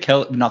had the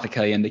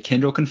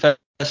Kendal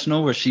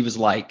confessional where she was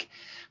like,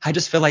 I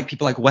just feel like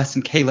people like Wes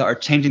and Kayla are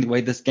changing the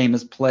way this game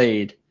is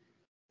played.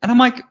 And I'm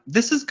like,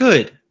 this is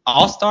good.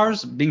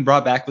 All-Stars being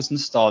brought back was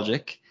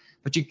nostalgic,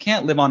 but you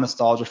can't live on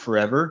nostalgia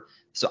forever.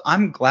 So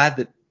I'm glad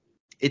that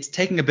it's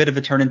taking a bit of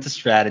a turn into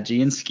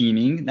strategy and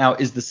scheming. Now,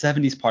 is the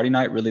 70s party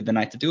night really the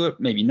night to do it?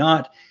 Maybe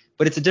not,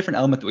 but it's a different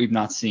element that we've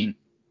not seen.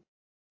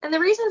 And the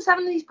reason the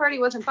 70s party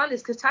wasn't fun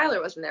is because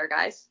Tyler wasn't there,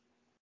 guys.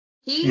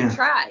 He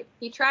tried.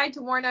 He tried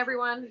to warn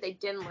everyone. They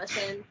didn't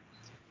listen.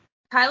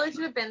 Tyler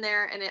should have been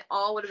there, and it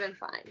all would have been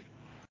fine.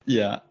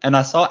 Yeah, and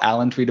I saw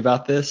Allan tweet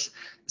about this,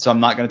 so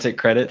I'm not going to take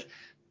credit,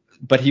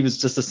 but he was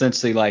just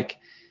essentially like,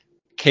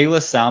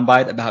 Kayla's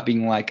soundbite about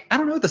being like, I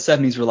don't know what the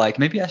 70s were like.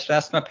 Maybe I should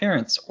ask my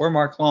parents or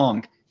Mark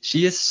Long.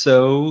 She is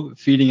so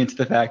feeding into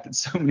the fact that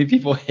so many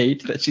people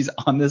hate that she's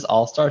on this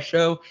all-star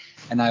show,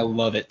 and I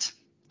love it.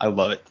 I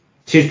love it.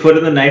 She's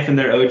putting the knife in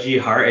their OG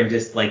heart and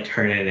just like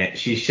turning it.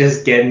 She's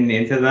just getting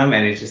into them,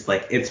 and it's just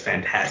like, it's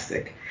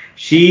fantastic.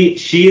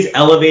 She's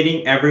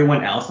elevating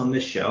everyone else on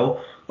this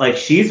show. Like,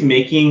 she's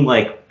making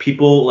like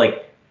people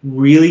like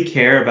really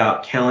care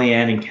about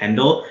Kellyanne and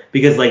Kendal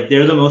because like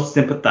they're the most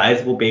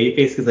sympathizable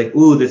babyface because like,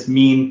 ooh, this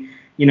mean,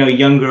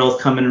 young girls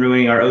come and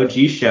ruining our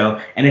OG show.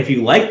 And if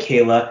you like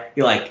Kayla,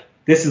 you're like,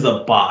 this is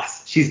a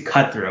boss. She's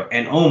cutthroat.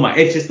 And oh my,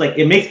 it's just like,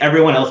 it makes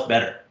everyone else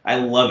better. I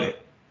love it.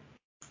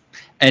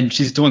 And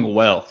she's doing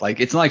well. Like,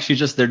 it's not like she's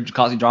just there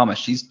causing drama.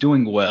 She's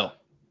doing well.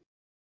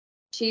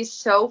 She's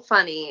so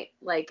funny.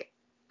 Like,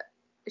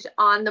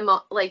 on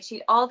the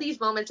all these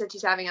moments that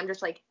she's having, I'm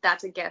just like,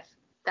 that's a gif.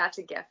 That's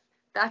a gif.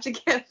 That's a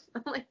gif.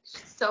 I'm like,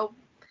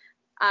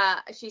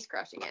 she's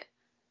crushing it.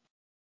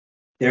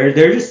 There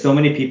are just so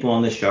many people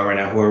on this show right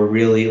now who are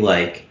really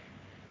like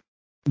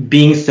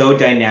being so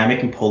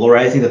dynamic and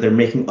polarizing that they're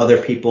making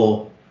other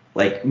people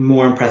like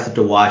more impressive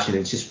to watch, and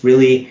it's just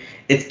really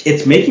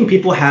it's making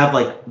people have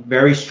like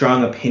very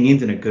strong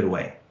opinions in a good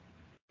way.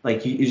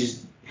 Like you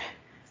just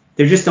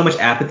there's just so much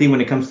apathy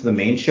when it comes to the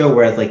main show,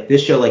 whereas like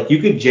this show, like you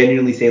could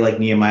genuinely say like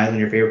Nehemiah's one of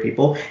your favorite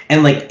people,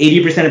 and like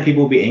 80% of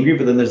people will be angry,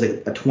 but then there's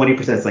like a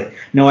 20% it's like,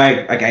 no, I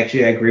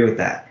agree with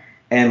that.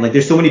 And like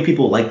there's so many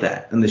people like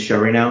that in the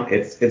show right now.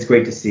 It's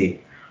great to see.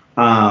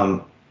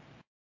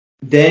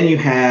 Then you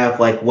have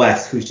like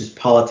Wes, who's just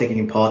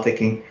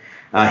politicking.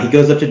 He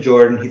goes up to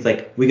Jordan. He's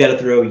like, we got to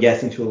throw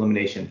yes into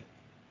elimination.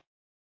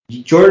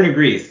 Jordan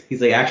agrees.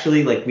 He's like,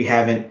 actually, like we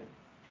haven't,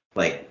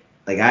 like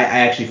I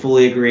actually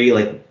fully agree.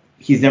 Like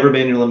he's never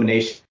been in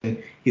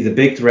elimination. He's a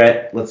big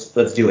threat.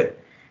 Let's do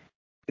it.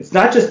 It's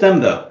not just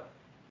them though.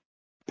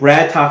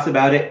 Brad talks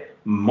about it.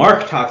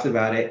 Mark talks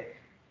about it.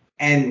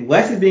 And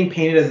Wes is being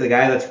painted as the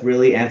guy that's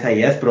really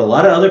anti-yes, but a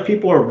lot of other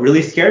people are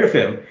really scared of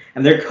him,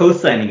 and they're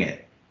co-signing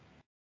it.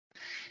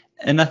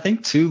 And I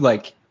think too,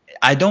 like,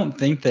 I don't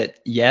think that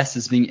yes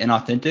is being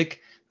inauthentic,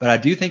 but I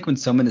do think when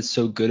someone is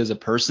so good as a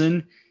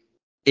person,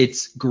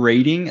 it's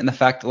grating, and the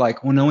fact that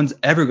like, well, no one's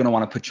ever going to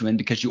want to put you in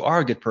because you are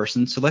a good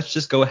person, so let's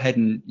just go ahead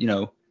and,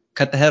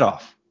 cut the head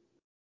off.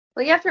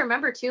 Well, you have to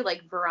remember too,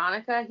 like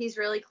Veronica, he's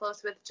really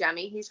close with.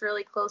 Jemmy, he's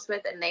really close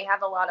with, and they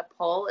have a lot of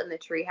pull in the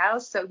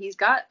treehouse, so he's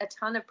got a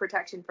ton of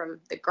protection from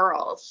the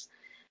girls.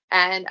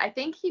 And I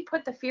think he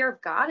put the fear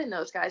of God in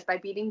those guys by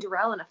beating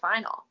Darrell in a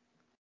final.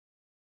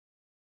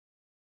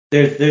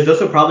 There's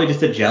also probably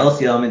just a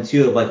jealousy element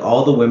too of like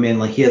all the women,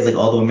 like he has like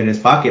all the women in his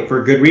pocket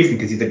for a good reason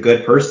because he's a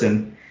good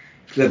person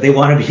that they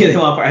want to be.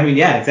 I mean,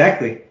 yeah,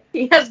 exactly.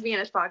 He has me in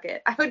his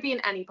pocket. I would be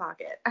in any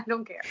pocket. I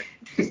don't care.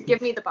 Just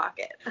give me the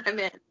pocket. I'm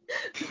in.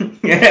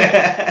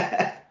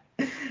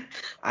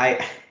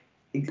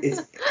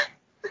 It's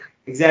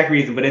exact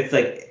reason, but it's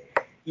like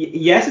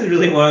yes is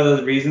really one of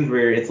those reasons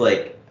where it's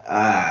like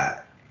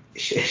I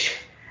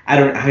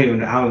don't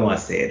even want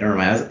to say it. Never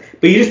mind.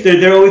 But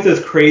there are always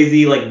those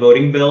crazy like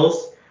voting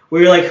bills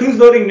where you're like, who's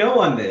voting no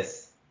on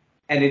this?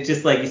 And it's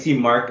just like you see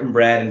Mark and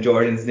Brad and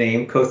Jordan's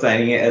name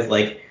co-signing it as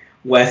like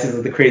Wes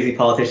is the crazy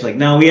politician. Like,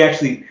 no, we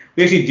actually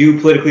do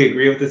politically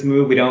agree with this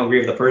move. We don't agree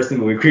with the person,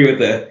 but we agree with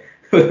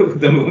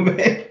the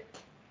movement.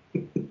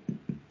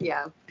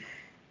 Yeah.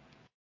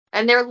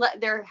 And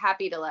they're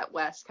happy to let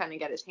Wes kind of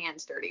get his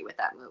hands dirty with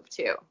that move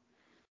too.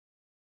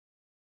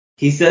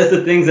 He says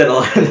the things that a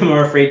lot of them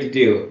are afraid to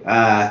do.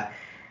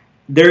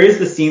 There is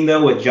the scene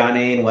though with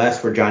Jonna and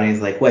Wes where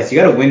Jonna's like, Wes, you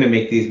got to win to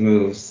make these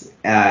moves.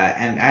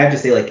 And I have to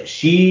say, like,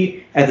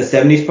 she at the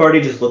 '70s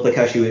party just looked like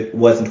how she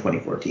was in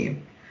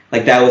 2014.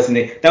 Like that was an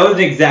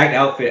exact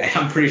outfit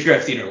I'm pretty sure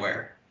I've seen her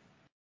wear.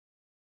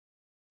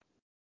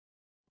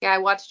 Yeah, I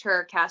watched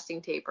her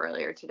casting tape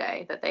earlier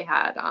today that they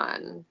had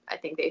on, I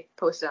think they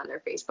posted on their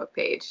Facebook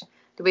page.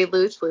 Did we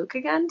lose Luke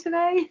again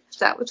today? Is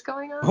that what's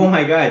going on? Oh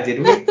my God,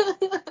 did we?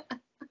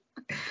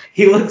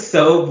 He looked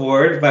so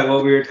bored by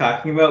what we were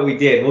talking about. We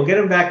did. We'll get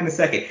him back in a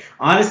second.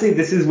 Honestly,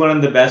 this is one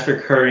of the best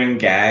recurring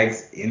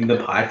gags in the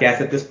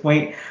podcast at this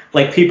point.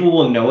 Like, people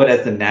will know it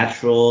as the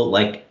natural,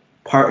 like,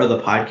 part of the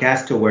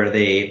podcast to where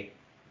they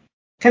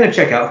kind of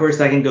check out for a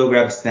second, go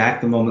grab a snack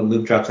the moment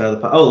Luke drops out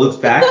of the Oh, Luke's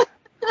back?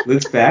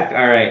 Luke's back?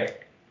 All right.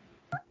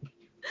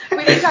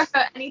 We didn't talk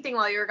about anything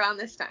while you were gone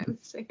this time,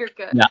 so you're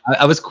good. Yeah,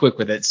 I was quick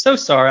with it. So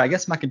sorry. I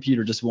guess my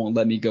computer just won't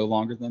let me go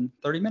longer than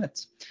 30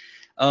 minutes.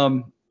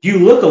 You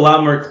look a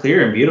lot more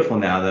clear and beautiful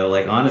now, though.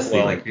 Like, honestly,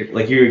 Well,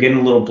 like you were getting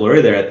a little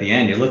blurry there at the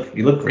end. You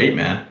look great,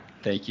 man.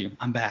 Thank you.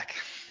 I'm back.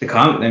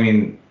 I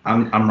mean,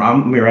 I'm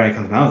right. It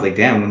comes out. I was like,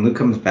 damn. When Luke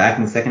comes back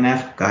in the second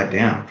half, god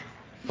damn,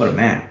 what a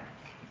man.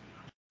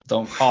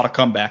 Don't call it a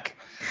comeback.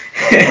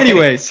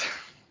 Anyways.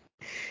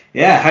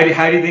 Yeah.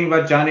 How do you think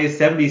about Johnny's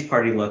 '70s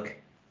party look?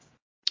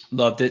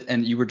 Loved it.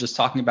 And you were just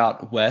talking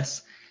about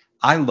Wes.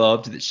 I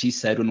loved that she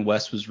said when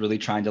Wes was really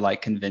trying to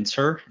like convince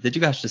her. Did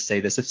you guys just say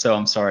this? If so,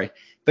 I'm sorry.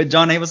 But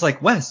John A was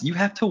like, Wes, you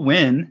have to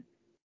win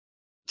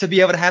to be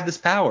able to have this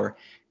power.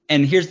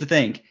 And here's the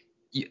thing.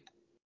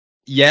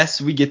 Yes,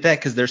 we get that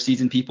because they're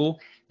seasoned people.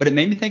 But it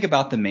made me think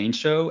about the main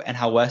show and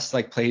how Wes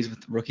like plays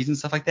with rookies and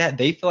stuff like that.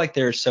 They feel like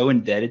they're so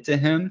indebted to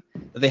him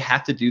that they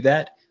have to do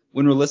that.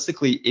 When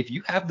realistically, if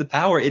you have the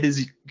power, it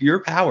is your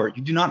power.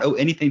 You do not owe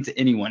anything to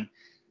anyone.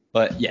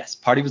 But yes,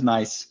 party was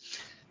nice.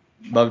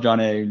 Love John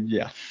A.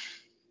 Yeah.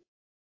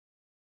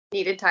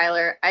 Needed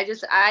Tyler.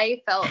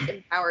 I felt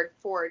empowered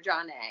for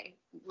John A.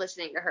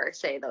 listening to her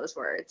say those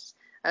words.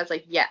 I was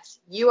like, yes,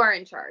 you are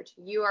in charge.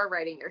 You are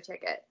writing your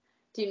ticket.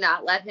 Do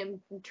not let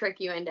him trick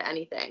you into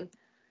anything.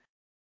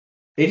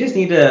 They just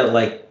need to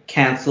like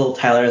cancel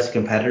Tyler as a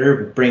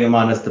competitor, bring him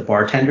on as the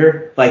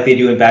bartender, like they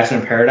do in Bachelor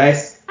in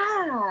Paradise.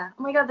 Oh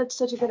my God, that's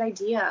such a good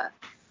idea.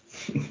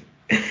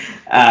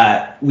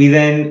 We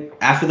then,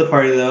 after the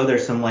party though,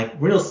 there's some like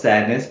real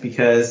sadness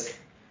because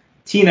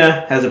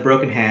Tina has a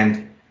broken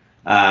hand.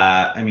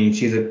 I mean,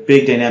 she's a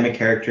big dynamic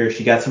character.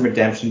 She got some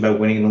redemption by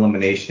winning an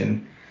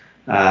elimination.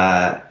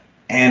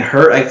 And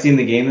her exiting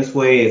the game this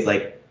way is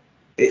like,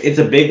 it's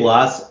a big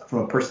loss from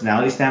a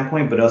personality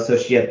standpoint, but also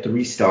she had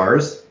 3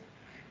 stars.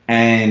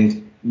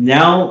 And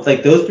now,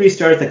 like, those 3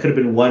 stars that could have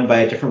been won by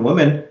a different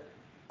woman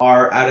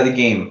are out of the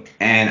game.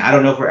 And I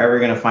don't know if we're ever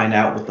going to find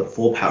out what the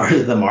full powers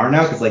of them are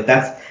now, because, like,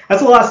 that's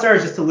a lot of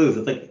stars just to lose.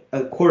 It's like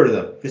a quarter of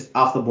them just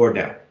off the board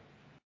now.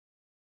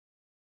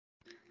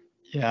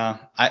 Yeah,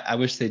 I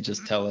wish they'd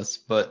just tell us.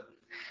 But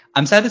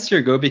I'm sad to see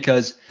her go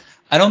because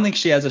I don't think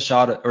she has a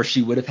shot at, or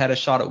she would have had a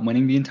shot at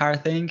winning the entire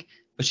thing.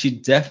 But she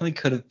definitely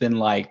could have been,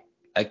 like,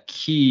 a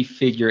key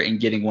figure in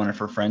getting one of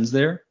her friends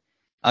there.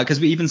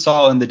 Because we even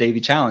saw in the daily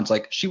challenge,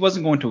 like, she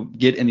wasn't going to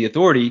get in the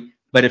authority,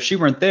 but if she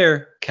weren't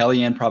there,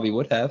 Kellyanne probably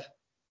would have.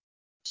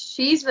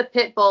 She's the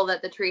pit bull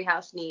that the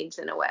treehouse needs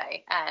in a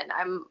way, and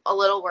I'm a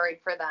little worried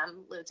for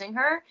them losing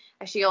her.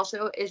 And she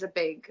also is a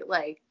big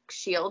like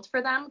shield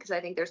for them because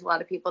I think there's a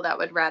lot of people that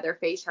would rather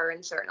face her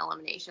in certain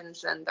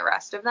eliminations than the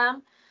rest of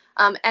them.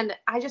 And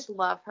I just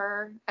love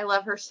her. I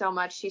love her so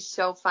much. She's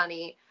so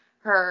funny.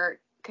 Her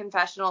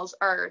confessionals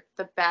are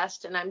the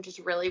best, and I'm just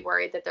really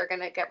worried that they're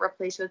going to get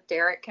replaced with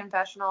Derek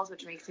confessionals,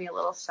 which makes me a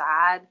little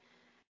sad.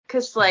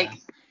 Because, like,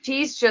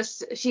 she's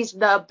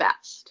the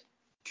best.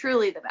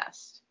 Truly the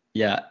best.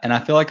 Yeah, and I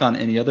feel like on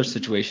any other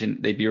situation,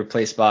 they'd be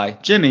replaced by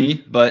Jimmy,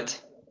 but...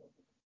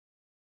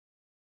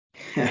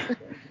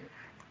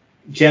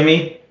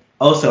 Jimmy,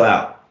 also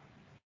out.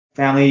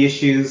 Family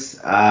issues,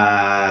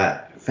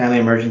 family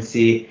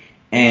emergency,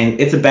 and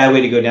it's a bad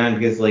way to go down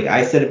because, like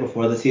I said it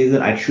before the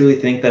season, I truly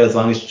think that as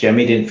long as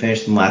Jimmy didn't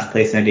finish in last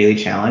place in a daily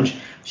challenge,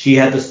 she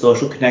had the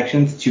social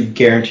connections to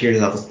guarantee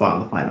herself a spot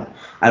in the final.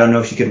 I don't know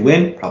if she could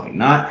win, probably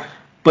not,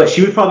 but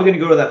she was probably going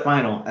to go to that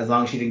final as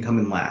long as she didn't come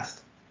in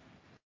last.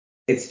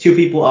 It's two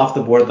people off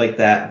the board like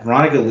that.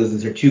 Veronica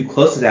loses her two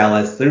closest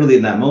allies literally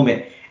in that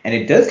moment, and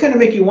it does kind of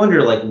make you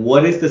wonder, like,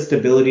 what is the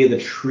stability of the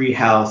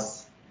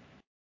Treehouse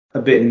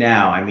a bit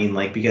now? I mean,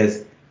 like,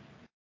 because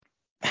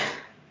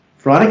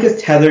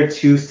Veronica's tethered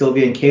to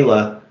Sylvia and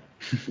Kayla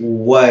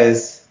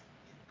was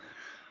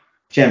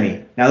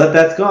Jemmy. Now that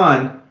that's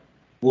gone,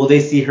 will they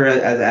see her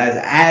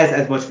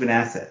as much of an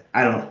asset?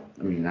 I don't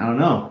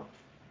know.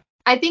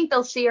 I think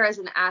they'll see her as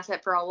an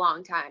asset for a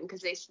long time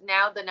because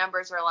now the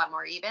numbers are a lot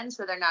more even,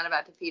 so they're not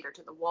about to feed her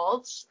to the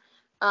wolves.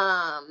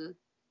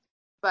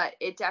 But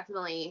it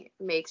definitely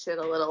makes it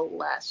a little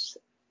less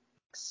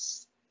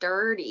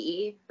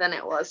sturdy than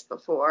it was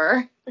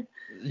before.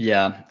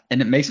 Yeah,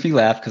 and it makes me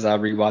laugh because I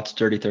rewatched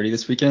Dirty 30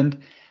 this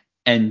weekend,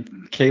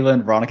 and Kayla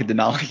and Veronica did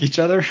not like each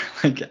other,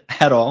 like,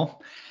 at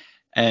all.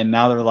 And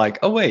now they're like,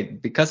 oh,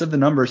 wait, because of the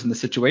numbers in the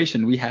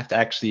situation, we have to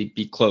actually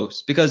be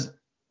close. Because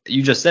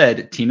you just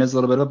said Tina's a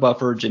little bit of a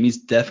buffer. Jimmy's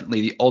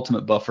definitely the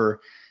ultimate buffer.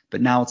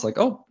 But now it's like,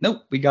 oh,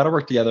 no, we got to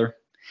work together.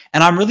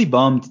 And I'm really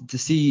bummed to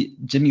see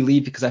Jimmy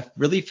leave because I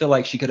really feel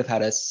like she could have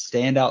had a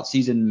standout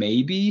season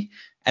maybe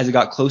as it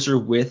got closer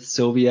with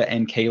Sylvia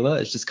and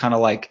Kayla. It's just kind of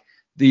like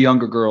the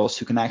younger girls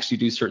who can actually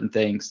do certain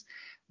things.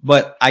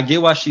 But I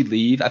get why she'd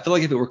leave. I feel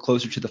like if it were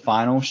closer to the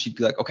final, she'd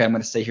be like, okay, I'm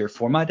going to stay here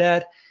for my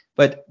dad.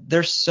 But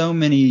there's so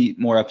many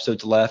more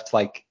episodes left.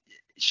 Like,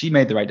 she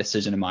made the right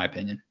decision, in my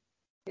opinion.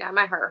 Yeah,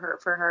 my heart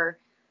hurt for her.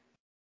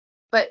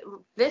 But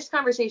this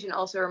conversation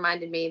also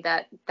reminded me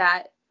that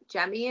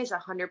Jemmy is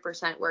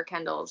 100% where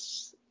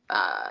Kendal's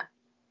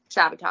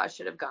sabotage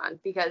should have gone,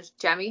 because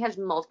Jemmy has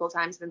multiple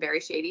times been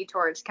very shady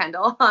towards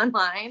Kendal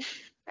online,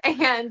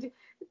 and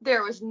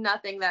there was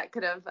nothing that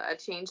could have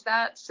changed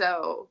that.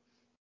 So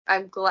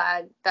I'm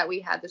glad that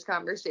we had this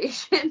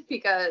conversation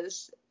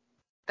because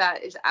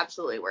that is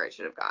absolutely where it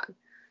should have gone.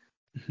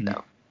 Mm-hmm.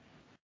 So.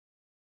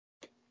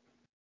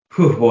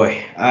 Whew,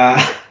 boy.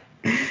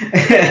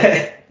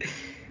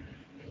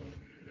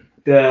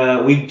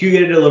 We do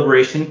get a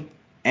deliberation,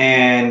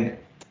 and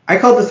I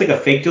call this like a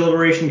fake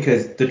deliberation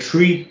because the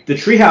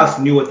Treehouse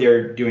knew what they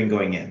were doing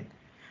going in.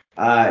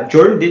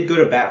 Jordan did go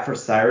to bat for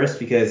Syrus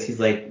because he's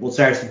like, well,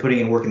 Syrus has been putting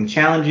in work in the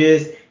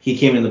challenges. He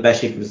came in the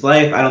best shape of his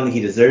life. I don't think he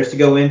deserves to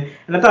go in.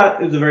 And I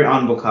thought it was a very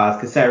honorable cause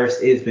because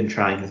Syrus has been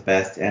trying his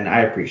best, and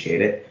I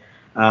appreciate it.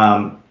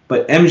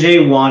 But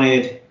MJ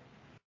wanted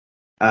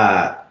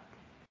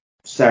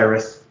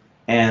Syrus,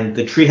 and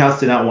the Treehouse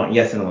did not want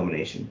Yes in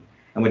elimination.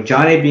 And with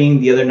Jonna being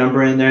the other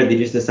number in there, they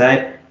just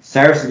decide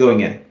Syrus is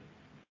going in.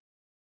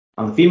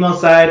 On the female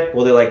side,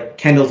 well, they're like,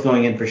 Kendal's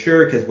going in for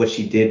sure because what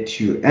she did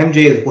to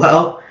MJ as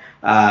well,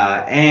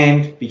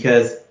 and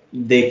because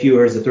they view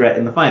her as a threat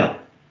in the final.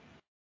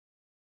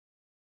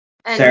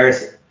 And,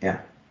 Syrus,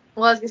 yeah.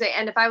 Well, I was going to say,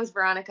 and if I was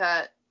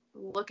Veronica,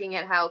 looking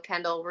at how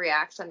Kendal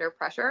reacts under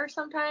pressure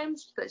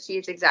sometimes, that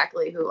she's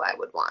exactly who I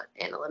would want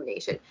in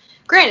elimination.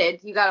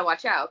 Granted, you got to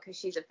watch out because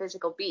she's a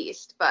physical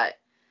beast, but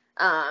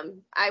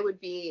I would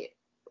be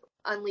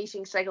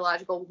unleashing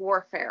psychological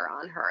warfare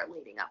on her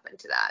leading up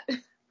into that.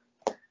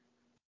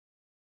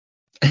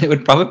 It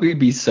would probably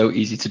be so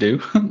easy to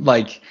do.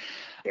 Like,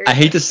 seriously. I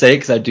hate to say it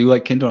because I do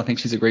like Kendal. I think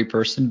she's a great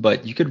person,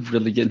 but you could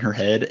really get in her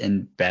head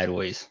in bad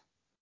ways.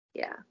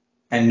 Yeah.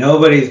 And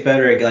nobody's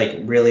better at like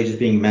really just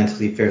being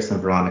mentally fierce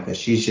than Veronica.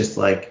 She's just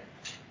like,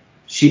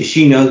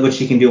 she knows what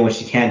she can do and what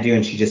she can't do,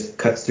 and she just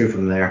cuts through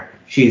from there.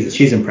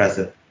 She's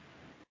impressive.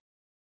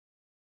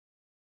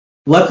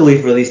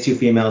 Luckily for these two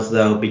females,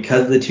 though,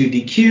 because of the two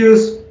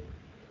DQs,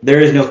 there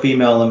is no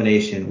female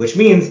elimination, which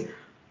means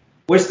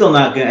we're still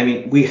not good. I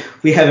mean,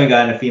 we haven't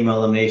gotten a female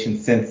elimination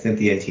since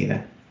Cynthia and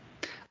Tina.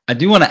 I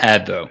do want to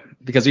add, though,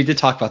 because we did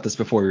talk about this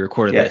before we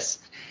recorded this.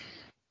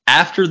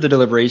 After the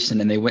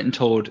deliberation and they went and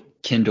told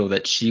Kendal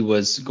that she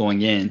was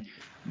going in,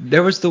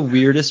 there was the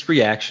weirdest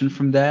reaction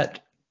from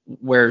that,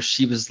 where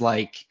she was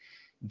like,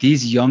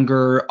 these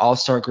younger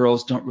all-star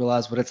girls don't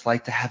realize what it's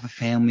like to have a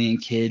family and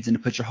kids and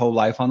to put your whole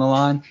life on the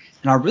line.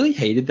 And I really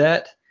hated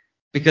that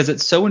because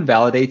it so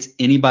invalidates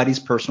anybody's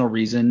personal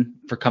reason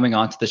for coming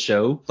onto the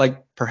show.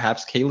 Like,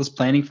 perhaps Kayla's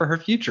planning for her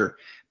future.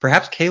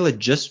 Perhaps Kayla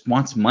just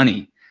wants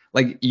money.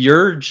 Like,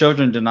 your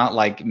children do not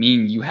like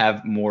mean you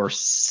have more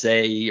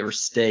say or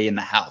stay in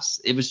the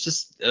house. It was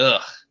just,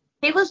 ugh.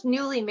 Kayla's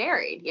newly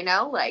married,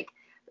 like,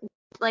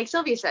 like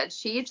Sylvia said,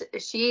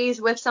 she's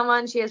with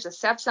someone, she has a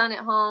stepson at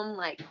home,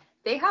 like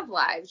they have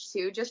lives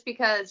too, just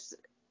because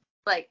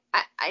like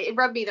it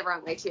rubbed me the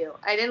wrong way too.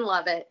 I didn't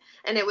love it,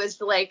 and it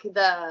was like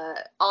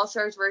the All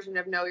Stars version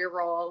of Know Your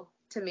Role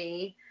to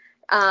me,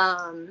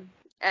 and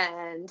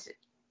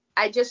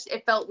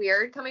it felt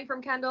weird coming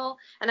from Kendal,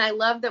 and I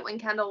love that when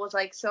Kendal was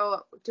like,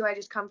 so do I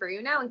just come for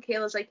you now? And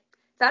Kayla's like,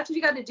 that's what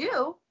you got to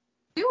do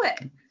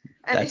it.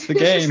 And That's the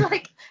it's game. just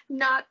like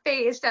not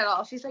phased at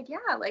all. She's like,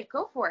 yeah, like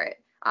go for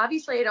it.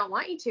 Obviously I don't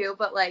want you to,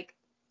 but like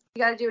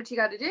you got to do what you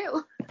got to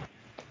do.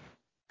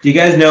 Do you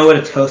guys know what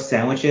a toast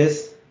sandwich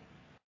is?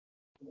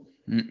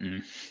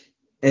 Mm-mm.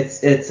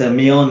 It's a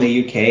meal in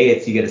the UK.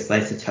 It's you get a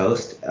slice of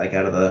toast like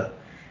out of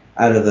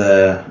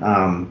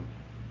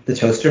the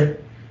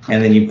toaster,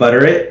 and then you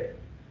butter it,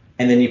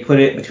 and then you put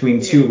it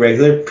between two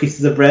regular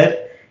pieces of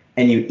bread,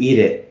 and you eat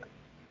it.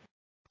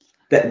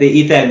 They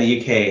eat that in the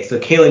UK. So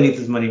Kayla needs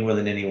his money more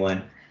than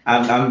anyone.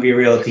 I'm gonna be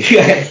real with you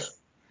guys.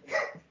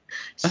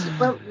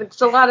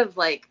 It's a lot of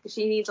like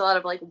she needs a lot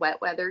of like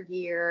wet weather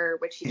gear,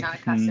 which she's not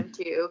accustomed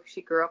to.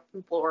 She grew up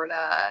in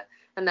Florida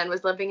and then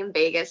was living in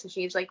Vegas, and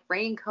she needs like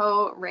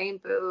raincoat, rain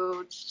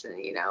boots, and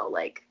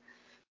like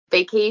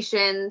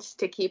vacations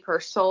to keep her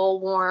soul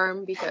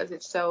warm because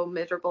it's so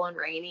miserable and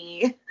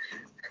rainy.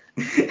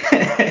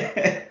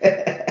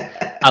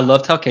 I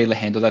loved how Kayla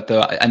handled that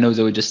though. I know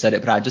Zoe just said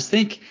it, but I just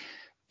think,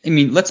 I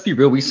mean, let's be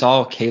real. We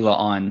saw Kayla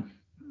on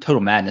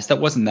Total Madness.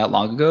 That wasn't that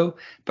long ago,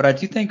 but I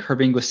do think her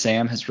being with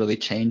Sam has really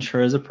changed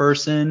her as a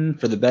person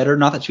for the better.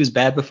 Not that she was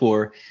bad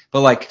before,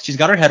 but like she's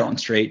got her head on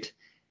straight.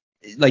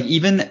 Like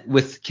even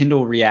with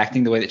Kendal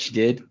reacting the way that she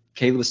did,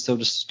 Kayla was still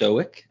just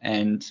stoic,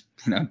 and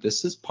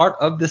this is part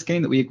of this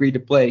game that we agreed to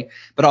play.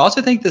 But I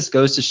also think this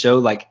goes to show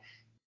like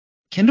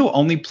Kendal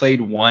only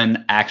played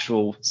one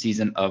actual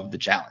season of the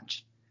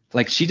challenge.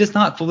 Like she does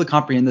not fully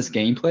comprehend this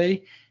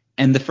gameplay.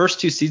 And the first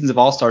two seasons of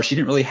All Stars, she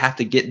didn't really have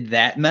to get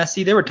that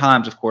messy. There were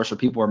times, of course, where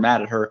people were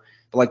mad at her.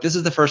 But like this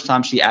is the first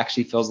time she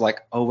actually feels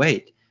like, oh,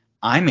 wait,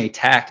 I'm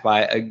attacked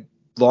by a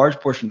large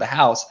portion of the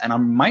house and I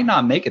might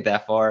not make it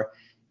that far.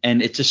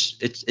 And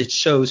it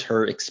shows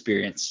her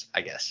experience,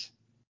 I guess.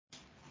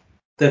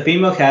 The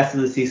female cast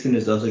of the season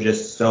is also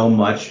just so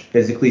much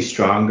physically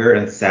stronger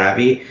and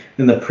savvy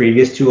than the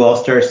previous two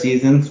All-Star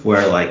seasons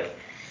where like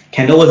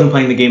Kendal wasn't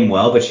playing the game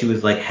well, but she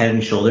was like head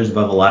and shoulders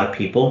above a lot of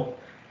people.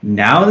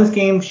 Now in this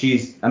game,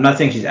 I'm not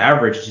saying she's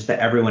average, it's just that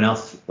everyone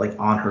else is like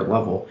on her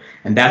level.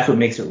 And that's what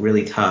makes it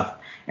really tough.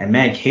 And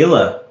man,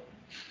 Kayla,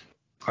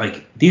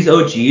 like these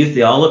OGs,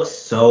 they all look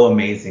so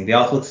amazing. They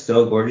all look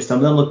so gorgeous. Some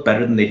of them look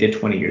better than they did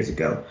 20 years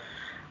ago.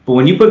 But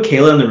when you put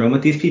Kayla in the room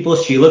with these people,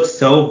 she looks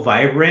so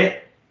vibrant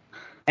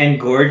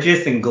and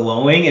gorgeous and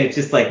glowing, and it's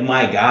just like,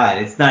 my God,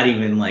 it's not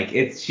even like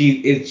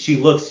she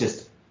looks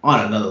just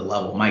on another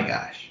level. My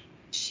gosh.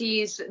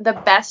 She's the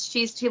best.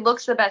 She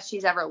looks the best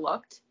she's ever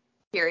looked.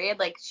 Period.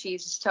 Like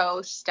she's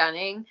so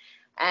stunning,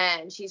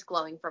 and she's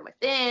glowing from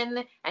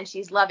within, and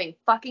she's loving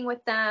fucking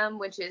with them,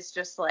 which is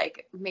just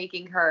like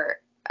making her.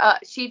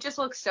 She just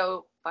looks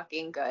so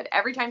fucking good.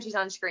 Every time she's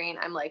on screen,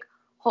 I'm like,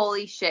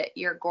 holy shit,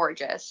 you're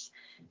gorgeous.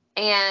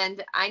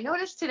 And I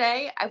noticed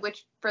today,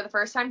 which for the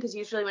first time, because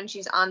usually when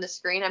she's on the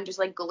screen, I'm just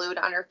like glued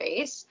on her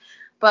face.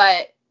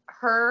 But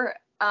her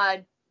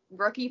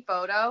rookie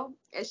photo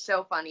is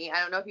so funny. I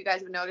don't know if you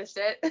guys have noticed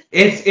it.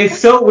 It's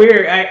so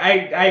weird.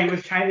 I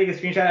was trying to take a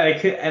screenshot and I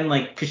could, and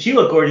like, cause she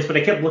looked gorgeous, but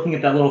I kept looking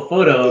at that little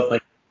photo of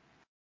like.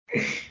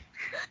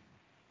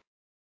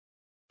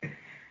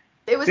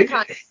 It was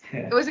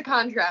a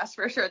contrast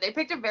for sure. They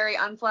picked a very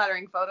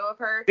unflattering photo of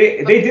her.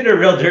 They did her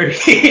real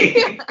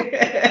dirty.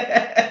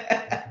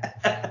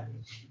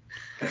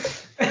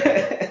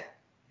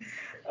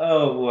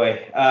 Oh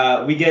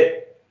boy. We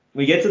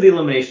get to the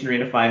elimination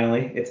arena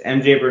finally. It's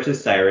MJ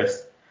versus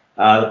Syrus.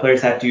 The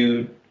players have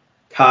to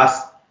toss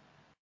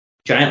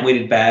giant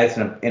weighted bags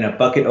in a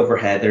bucket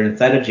overhead. They're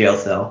inside a jail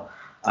cell.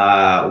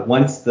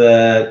 Once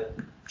the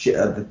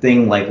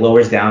thing like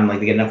lowers down, like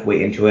they get enough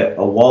weight into it,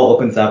 a wall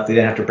opens up. They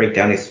then have to break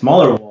down a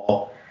smaller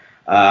wall,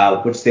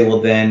 which they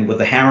will then, with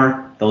a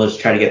hammer, they'll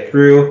just try to get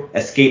through,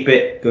 escape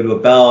it, go to a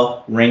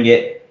bell, ring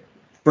it.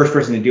 First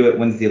person to do it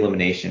wins the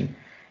elimination.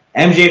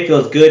 MJ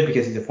feels good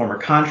because he's a former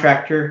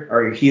contractor,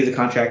 or he is a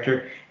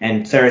contractor,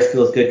 and Syrus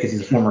feels good because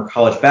he's a former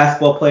college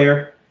basketball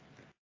player.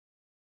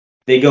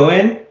 They go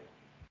in.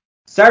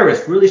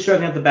 Syrus really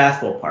struggling at the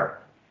basketball part.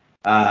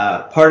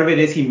 Part of it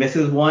is he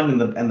misses one,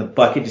 and the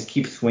bucket just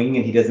keeps swinging,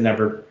 and he doesn't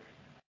ever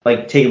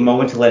like take a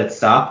moment to let it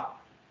stop.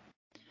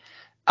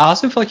 I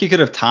also feel like he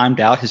could have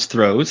timed out his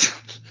throws.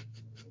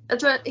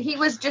 That's what he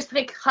was just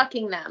like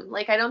hucking them.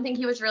 Like I don't think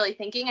he was really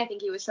thinking. I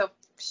think he was so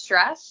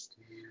stressed.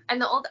 And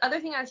the other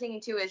thing I was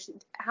thinking too is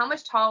how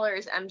much taller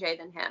is MJ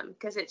than him?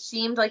 Because it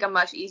seemed like a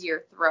much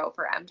easier throw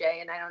for MJ,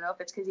 and I don't know if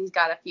it's because he's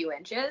got a few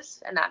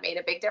inches and that made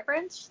a big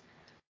difference.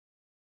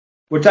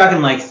 We're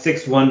talking like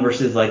 6'1"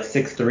 versus like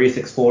 6'3",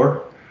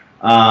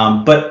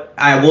 6'4". But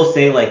I will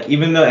say, like,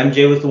 even though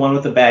MJ was the one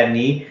with the bad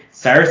knee,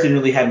 Syrus didn't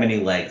really have many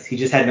legs. He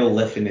just had no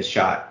lift in his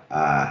shot.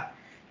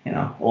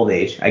 Old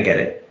age. I get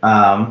it.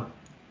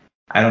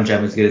 I don't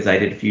jump as good as I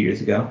did a few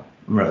years ago.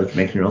 It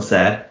makes me real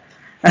sad.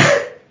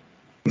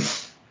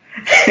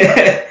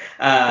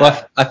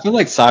 Well, I feel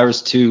like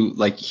Syrus too.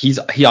 Like he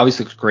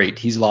obviously looks great.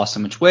 He's lost so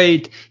much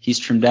weight. He's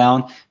trimmed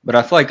down. But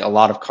I feel like a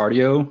lot of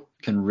cardio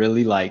can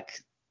really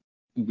like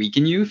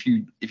weaken you if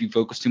you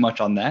focus too much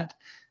on that.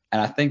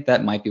 And I think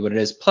that might be what it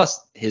is.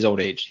 Plus his old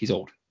age. He's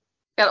old.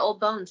 Got old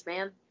bones,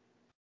 man.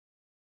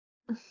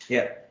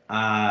 Yeah.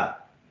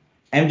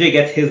 MJ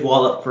gets his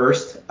wall up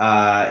first.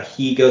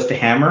 He goes to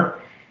hammer,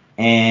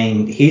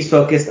 and he's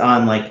focused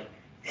on like,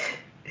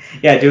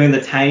 doing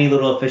the tiny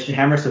little efficient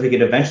hammer so he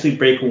could eventually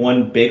break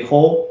one big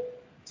hole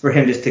for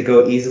him just to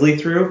go easily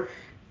through.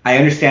 I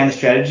understand the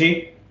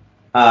strategy,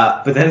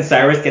 but then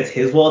Syrus gets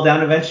his wall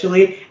down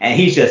eventually, and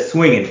he's just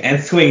swinging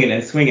and swinging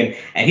and swinging,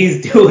 and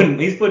he's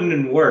putting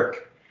in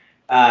work.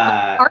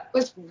 My heart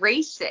was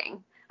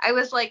racing. I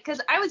was like, because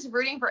I was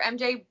rooting for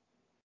MJ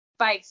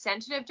by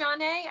extension of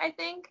Jonna, I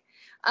think.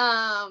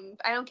 I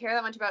don't care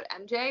that much about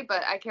MJ,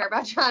 but I care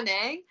about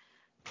Jonna.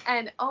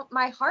 And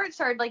my heart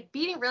started like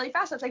beating really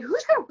fast. I was like,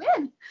 who's gonna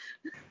win?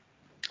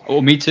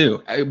 Oh, me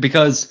too.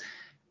 Because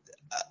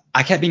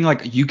I kept being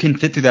like, you can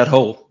fit through that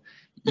hole.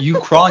 You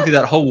crawling through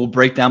that hole will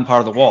break down part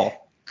of the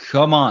wall.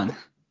 Come on.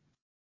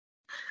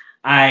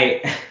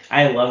 I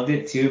loved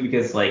it too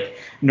because like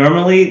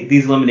normally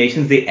these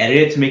eliminations they edit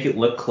it to make it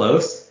look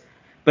close,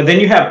 but then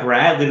you have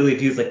Brad literally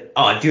dude's like,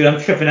 oh dude, I'm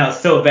tripping out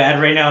so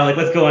bad right now, like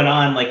what's going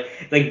on? Like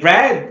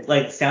Brad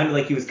like sounded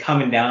like he was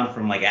coming down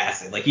from like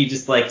acid, like he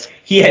just like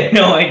he had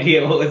no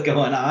idea what was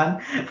going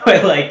on,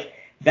 but like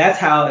that's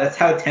how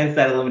tense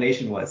that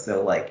elimination was.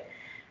 So like,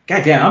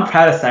 goddamn, I'm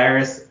proud of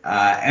Syrus.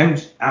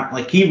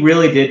 Like he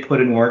really did put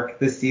in work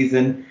this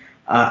season,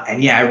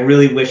 and yeah, I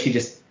really wish he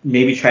just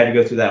maybe tried to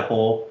go through that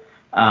hole.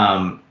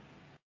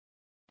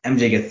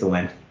 MJ gets the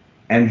win.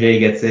 MJ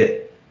gets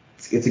it.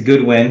 It's a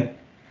good win.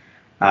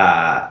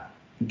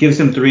 Gives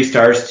him 3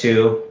 stars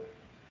too.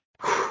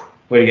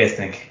 What do you guys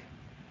think?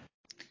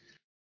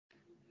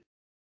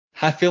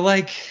 I feel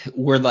like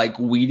we're like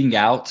weeding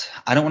out.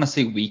 I don't want to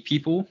say weak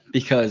people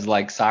because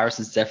like Syrus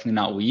is definitely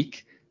not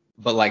weak,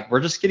 but like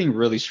we're just getting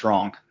really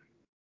strong.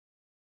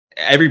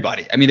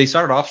 Everybody. I mean, they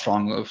started off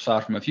strong,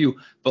 aside from a few,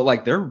 but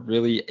like they're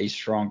really a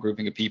strong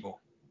grouping of people.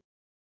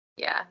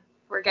 Yeah,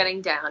 we're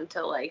getting down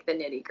to like the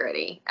nitty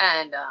gritty,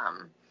 and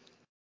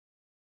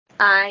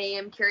I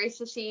am curious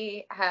to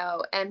see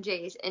how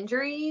MJ's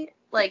injury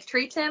like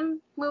treats him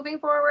moving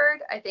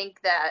forward. I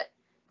think that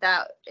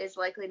is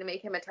likely to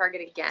make him a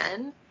target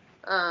again.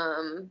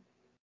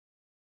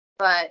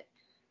 But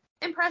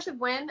impressive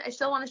win. I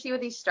still want to see what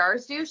these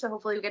stars do, so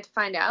hopefully we get to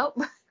find out.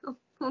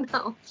 Who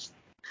knows?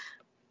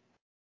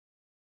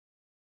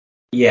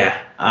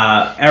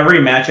 Yeah, every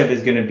matchup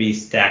is going to be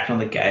stacked on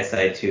the guy's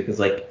side too, because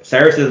like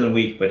Cyrus isn't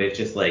weak, but it's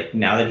just like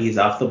now that he's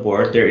off the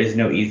board, there is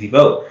no easy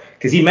vote.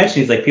 Because he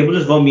mentioned he's like people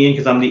just vote me in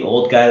because I'm the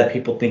old guy that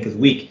people think is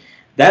weak.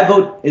 That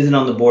vote isn't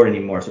on the board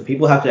anymore, so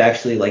people have to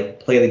actually like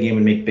play the game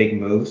and make big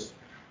moves.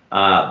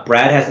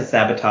 Brad has a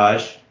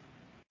sabotage.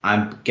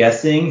 I'm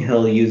guessing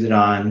he'll use it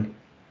on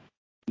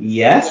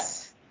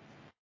yes.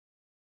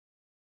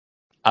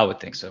 I would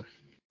think so.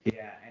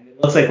 Yeah, and it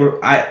looks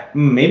like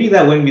maybe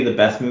that wouldn't be the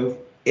best move.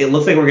 It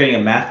looks like we're getting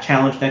a math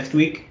challenge next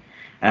week,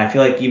 and I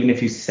feel like even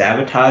if you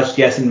sabotaged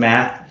yes in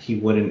math, he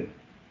would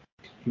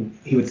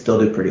still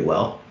do pretty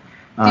well.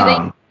 Do they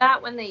do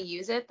that when they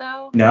use it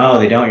though? No,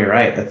 they don't. You're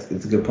right.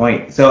 It's a good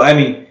point. So I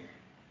mean,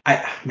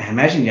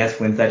 imagine yes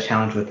wins that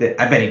challenge with it.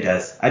 I bet he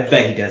does.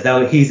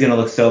 He's gonna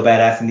look so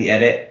badass in the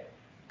edit.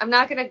 I'm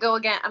not gonna go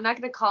again. I'm not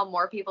gonna call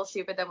more people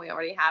stupid than we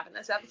already have in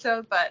this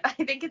episode, but I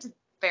think it's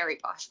very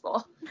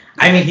possible.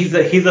 I mean, he's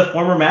a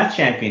former math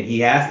champion. He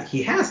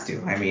has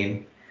to. I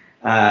mean,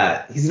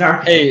 he's an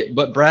architect. Hey,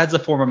 but Brad's a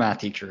former math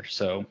teacher,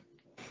 so.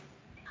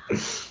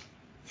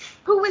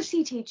 Who was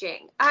he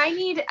teaching? I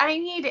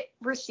need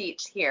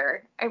receipts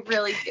here. I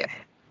really do.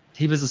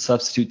 He was a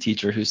substitute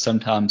teacher who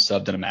sometimes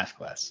subbed in a math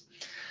class.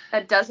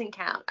 That doesn't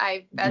count.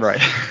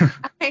 Right.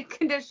 I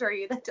can assure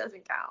you that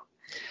doesn't count.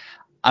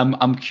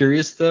 I'm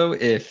curious though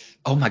if,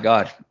 oh my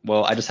God,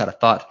 well, I just had a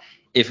thought.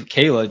 If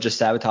Kayla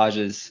just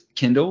sabotages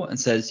Kendal and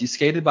says, you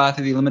skated by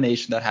through the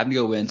elimination that happened to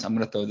go in, so I'm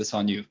going to throw this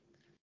on you.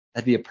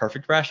 That'd be a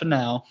perfect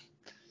rationale.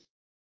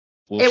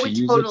 It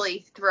would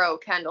totally throw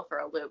Kendal for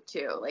a loop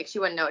too. Like she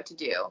wouldn't know what to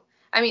do.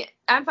 I mean,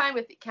 I'm fine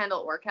with Kendal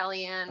or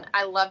Kellyanne.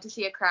 I love to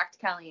see a cracked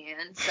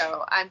Kellyanne,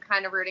 so I'm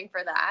kind of rooting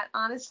for that,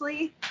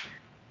 honestly.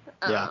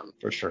 Yeah,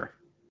 for sure.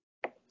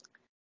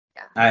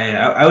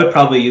 Yeah. I would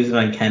probably use it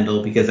on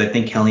Kendal because I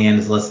think Kellyanne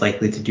is less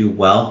likely to do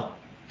well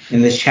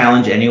in this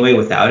challenge anyway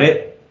without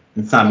it.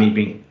 It's not me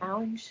being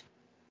challenge.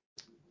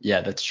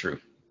 Yeah, that's true.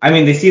 I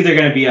mean, they see they're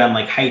gonna be on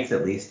like heights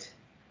at least,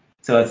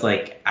 so it's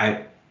like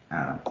I've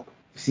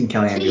seen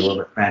Kellyanne be a little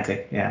bit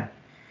frantic. Yeah.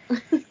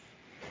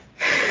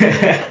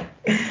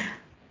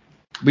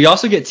 We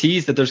also get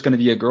teased that there's going to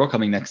be a girl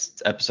coming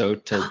next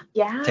episode to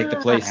take the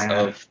place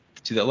of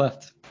the two that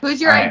left. Who's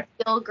your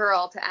ideal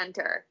girl to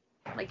enter?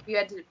 Like if you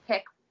had to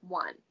pick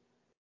one.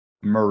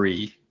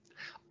 Marie.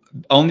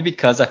 Only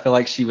because I feel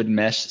like she would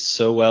mesh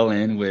so well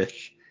in with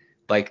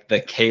like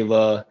the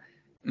Kayla,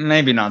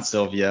 maybe not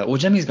Sylvia. Well,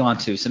 Jimmy's gone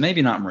too, so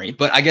maybe not Marie.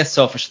 But I guess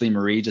selfishly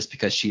Marie, just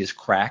because she is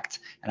cracked,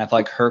 and I feel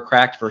like her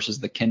cracked versus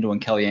the Kendal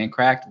and Kellyanne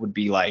cracked would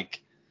be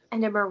like.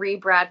 And a Marie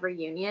Brad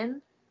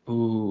reunion.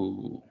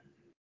 Ooh,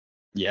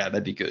 yeah,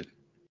 that'd be good.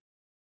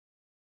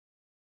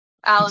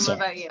 Allan, what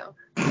about you?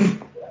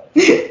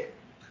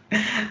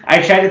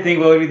 I tried to think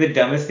what would be the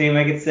dumbest name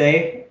I could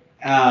say.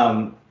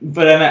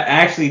 But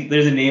actually,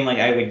 there's a name like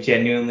I would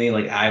genuinely,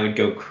 like I would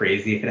go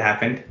crazy if it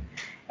happened.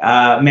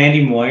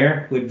 Mandy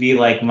Moyer would be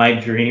like my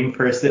dream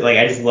person. Like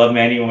I just love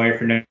Mandy Moyer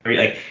for no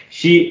reason. Like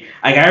she,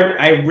 like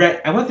I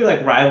went through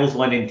like Rivals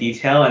 1 in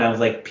detail, and I was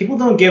like, people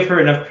don't give her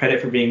enough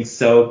credit for being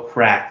so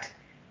cracked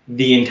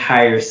the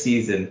entire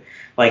season.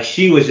 Like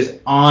she was just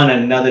on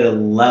another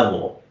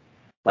level.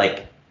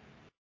 Like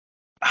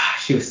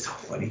she was so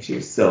funny. She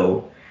was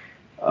so.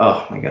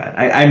 Oh my god,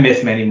 I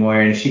miss Mandy Moore,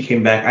 and she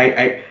came back.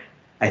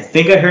 I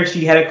think I heard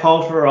she had a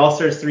call for All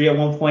Stars 3 at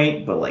one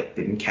point, but like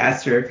didn't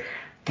cast her.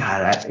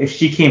 God, if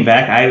she came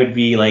back, I would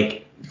be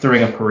like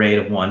throwing a parade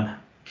of one.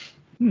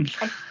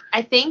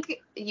 I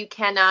think you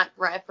cannot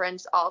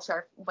reference All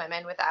Star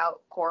women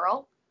without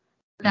Coral.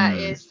 That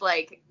is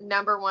like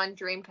number one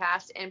dream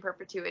cast in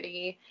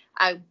perpetuity.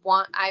 I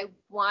want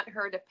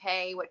her to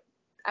pay what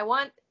I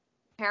want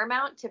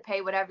Paramount to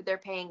pay whatever they're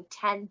paying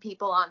 10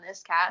 people on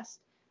this cast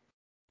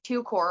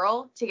to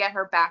Coral to get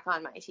her back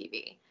on my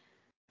TV.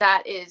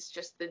 That is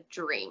just the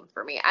dream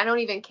for me. I don't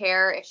even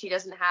care if she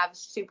doesn't have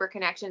super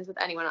connections with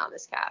anyone on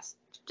this cast.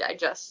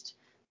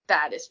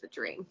 That is the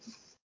dream.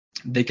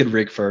 They could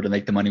rig for her to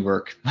make the money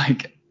work.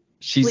 Like,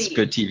 she's Please.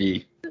 good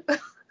TV.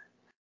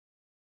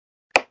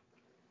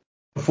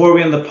 Before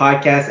we end the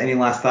podcast, any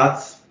last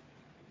thoughts?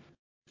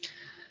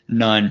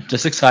 None.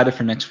 Just excited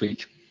for next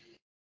week.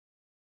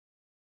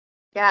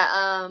 Yeah,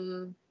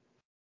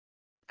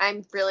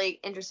 I'm really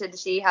interested to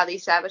see how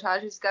these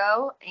sabotages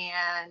go,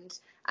 and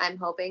I'm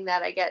hoping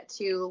that I get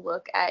to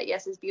look at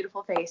Yes's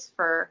beautiful face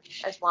for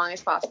as long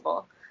as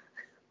possible.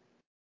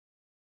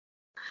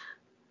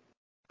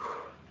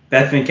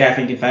 That's been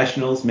Caffeine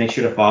Confessionals. Make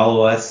sure to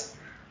follow us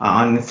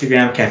on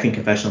Instagram, Caffeine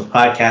Confessionals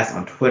Podcast,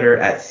 on Twitter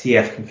at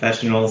CF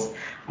Confessionals.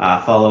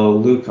 Follow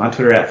Luke on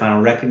Twitter at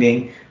Final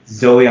Reckoning,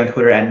 Zoe on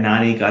Twitter at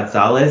Nani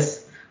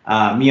Gonzalez,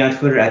 me on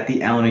Twitter at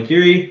the Allan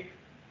Aguirre.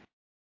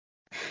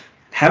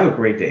 Have a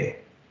great day.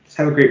 Just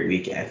have a great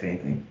week, if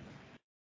anything.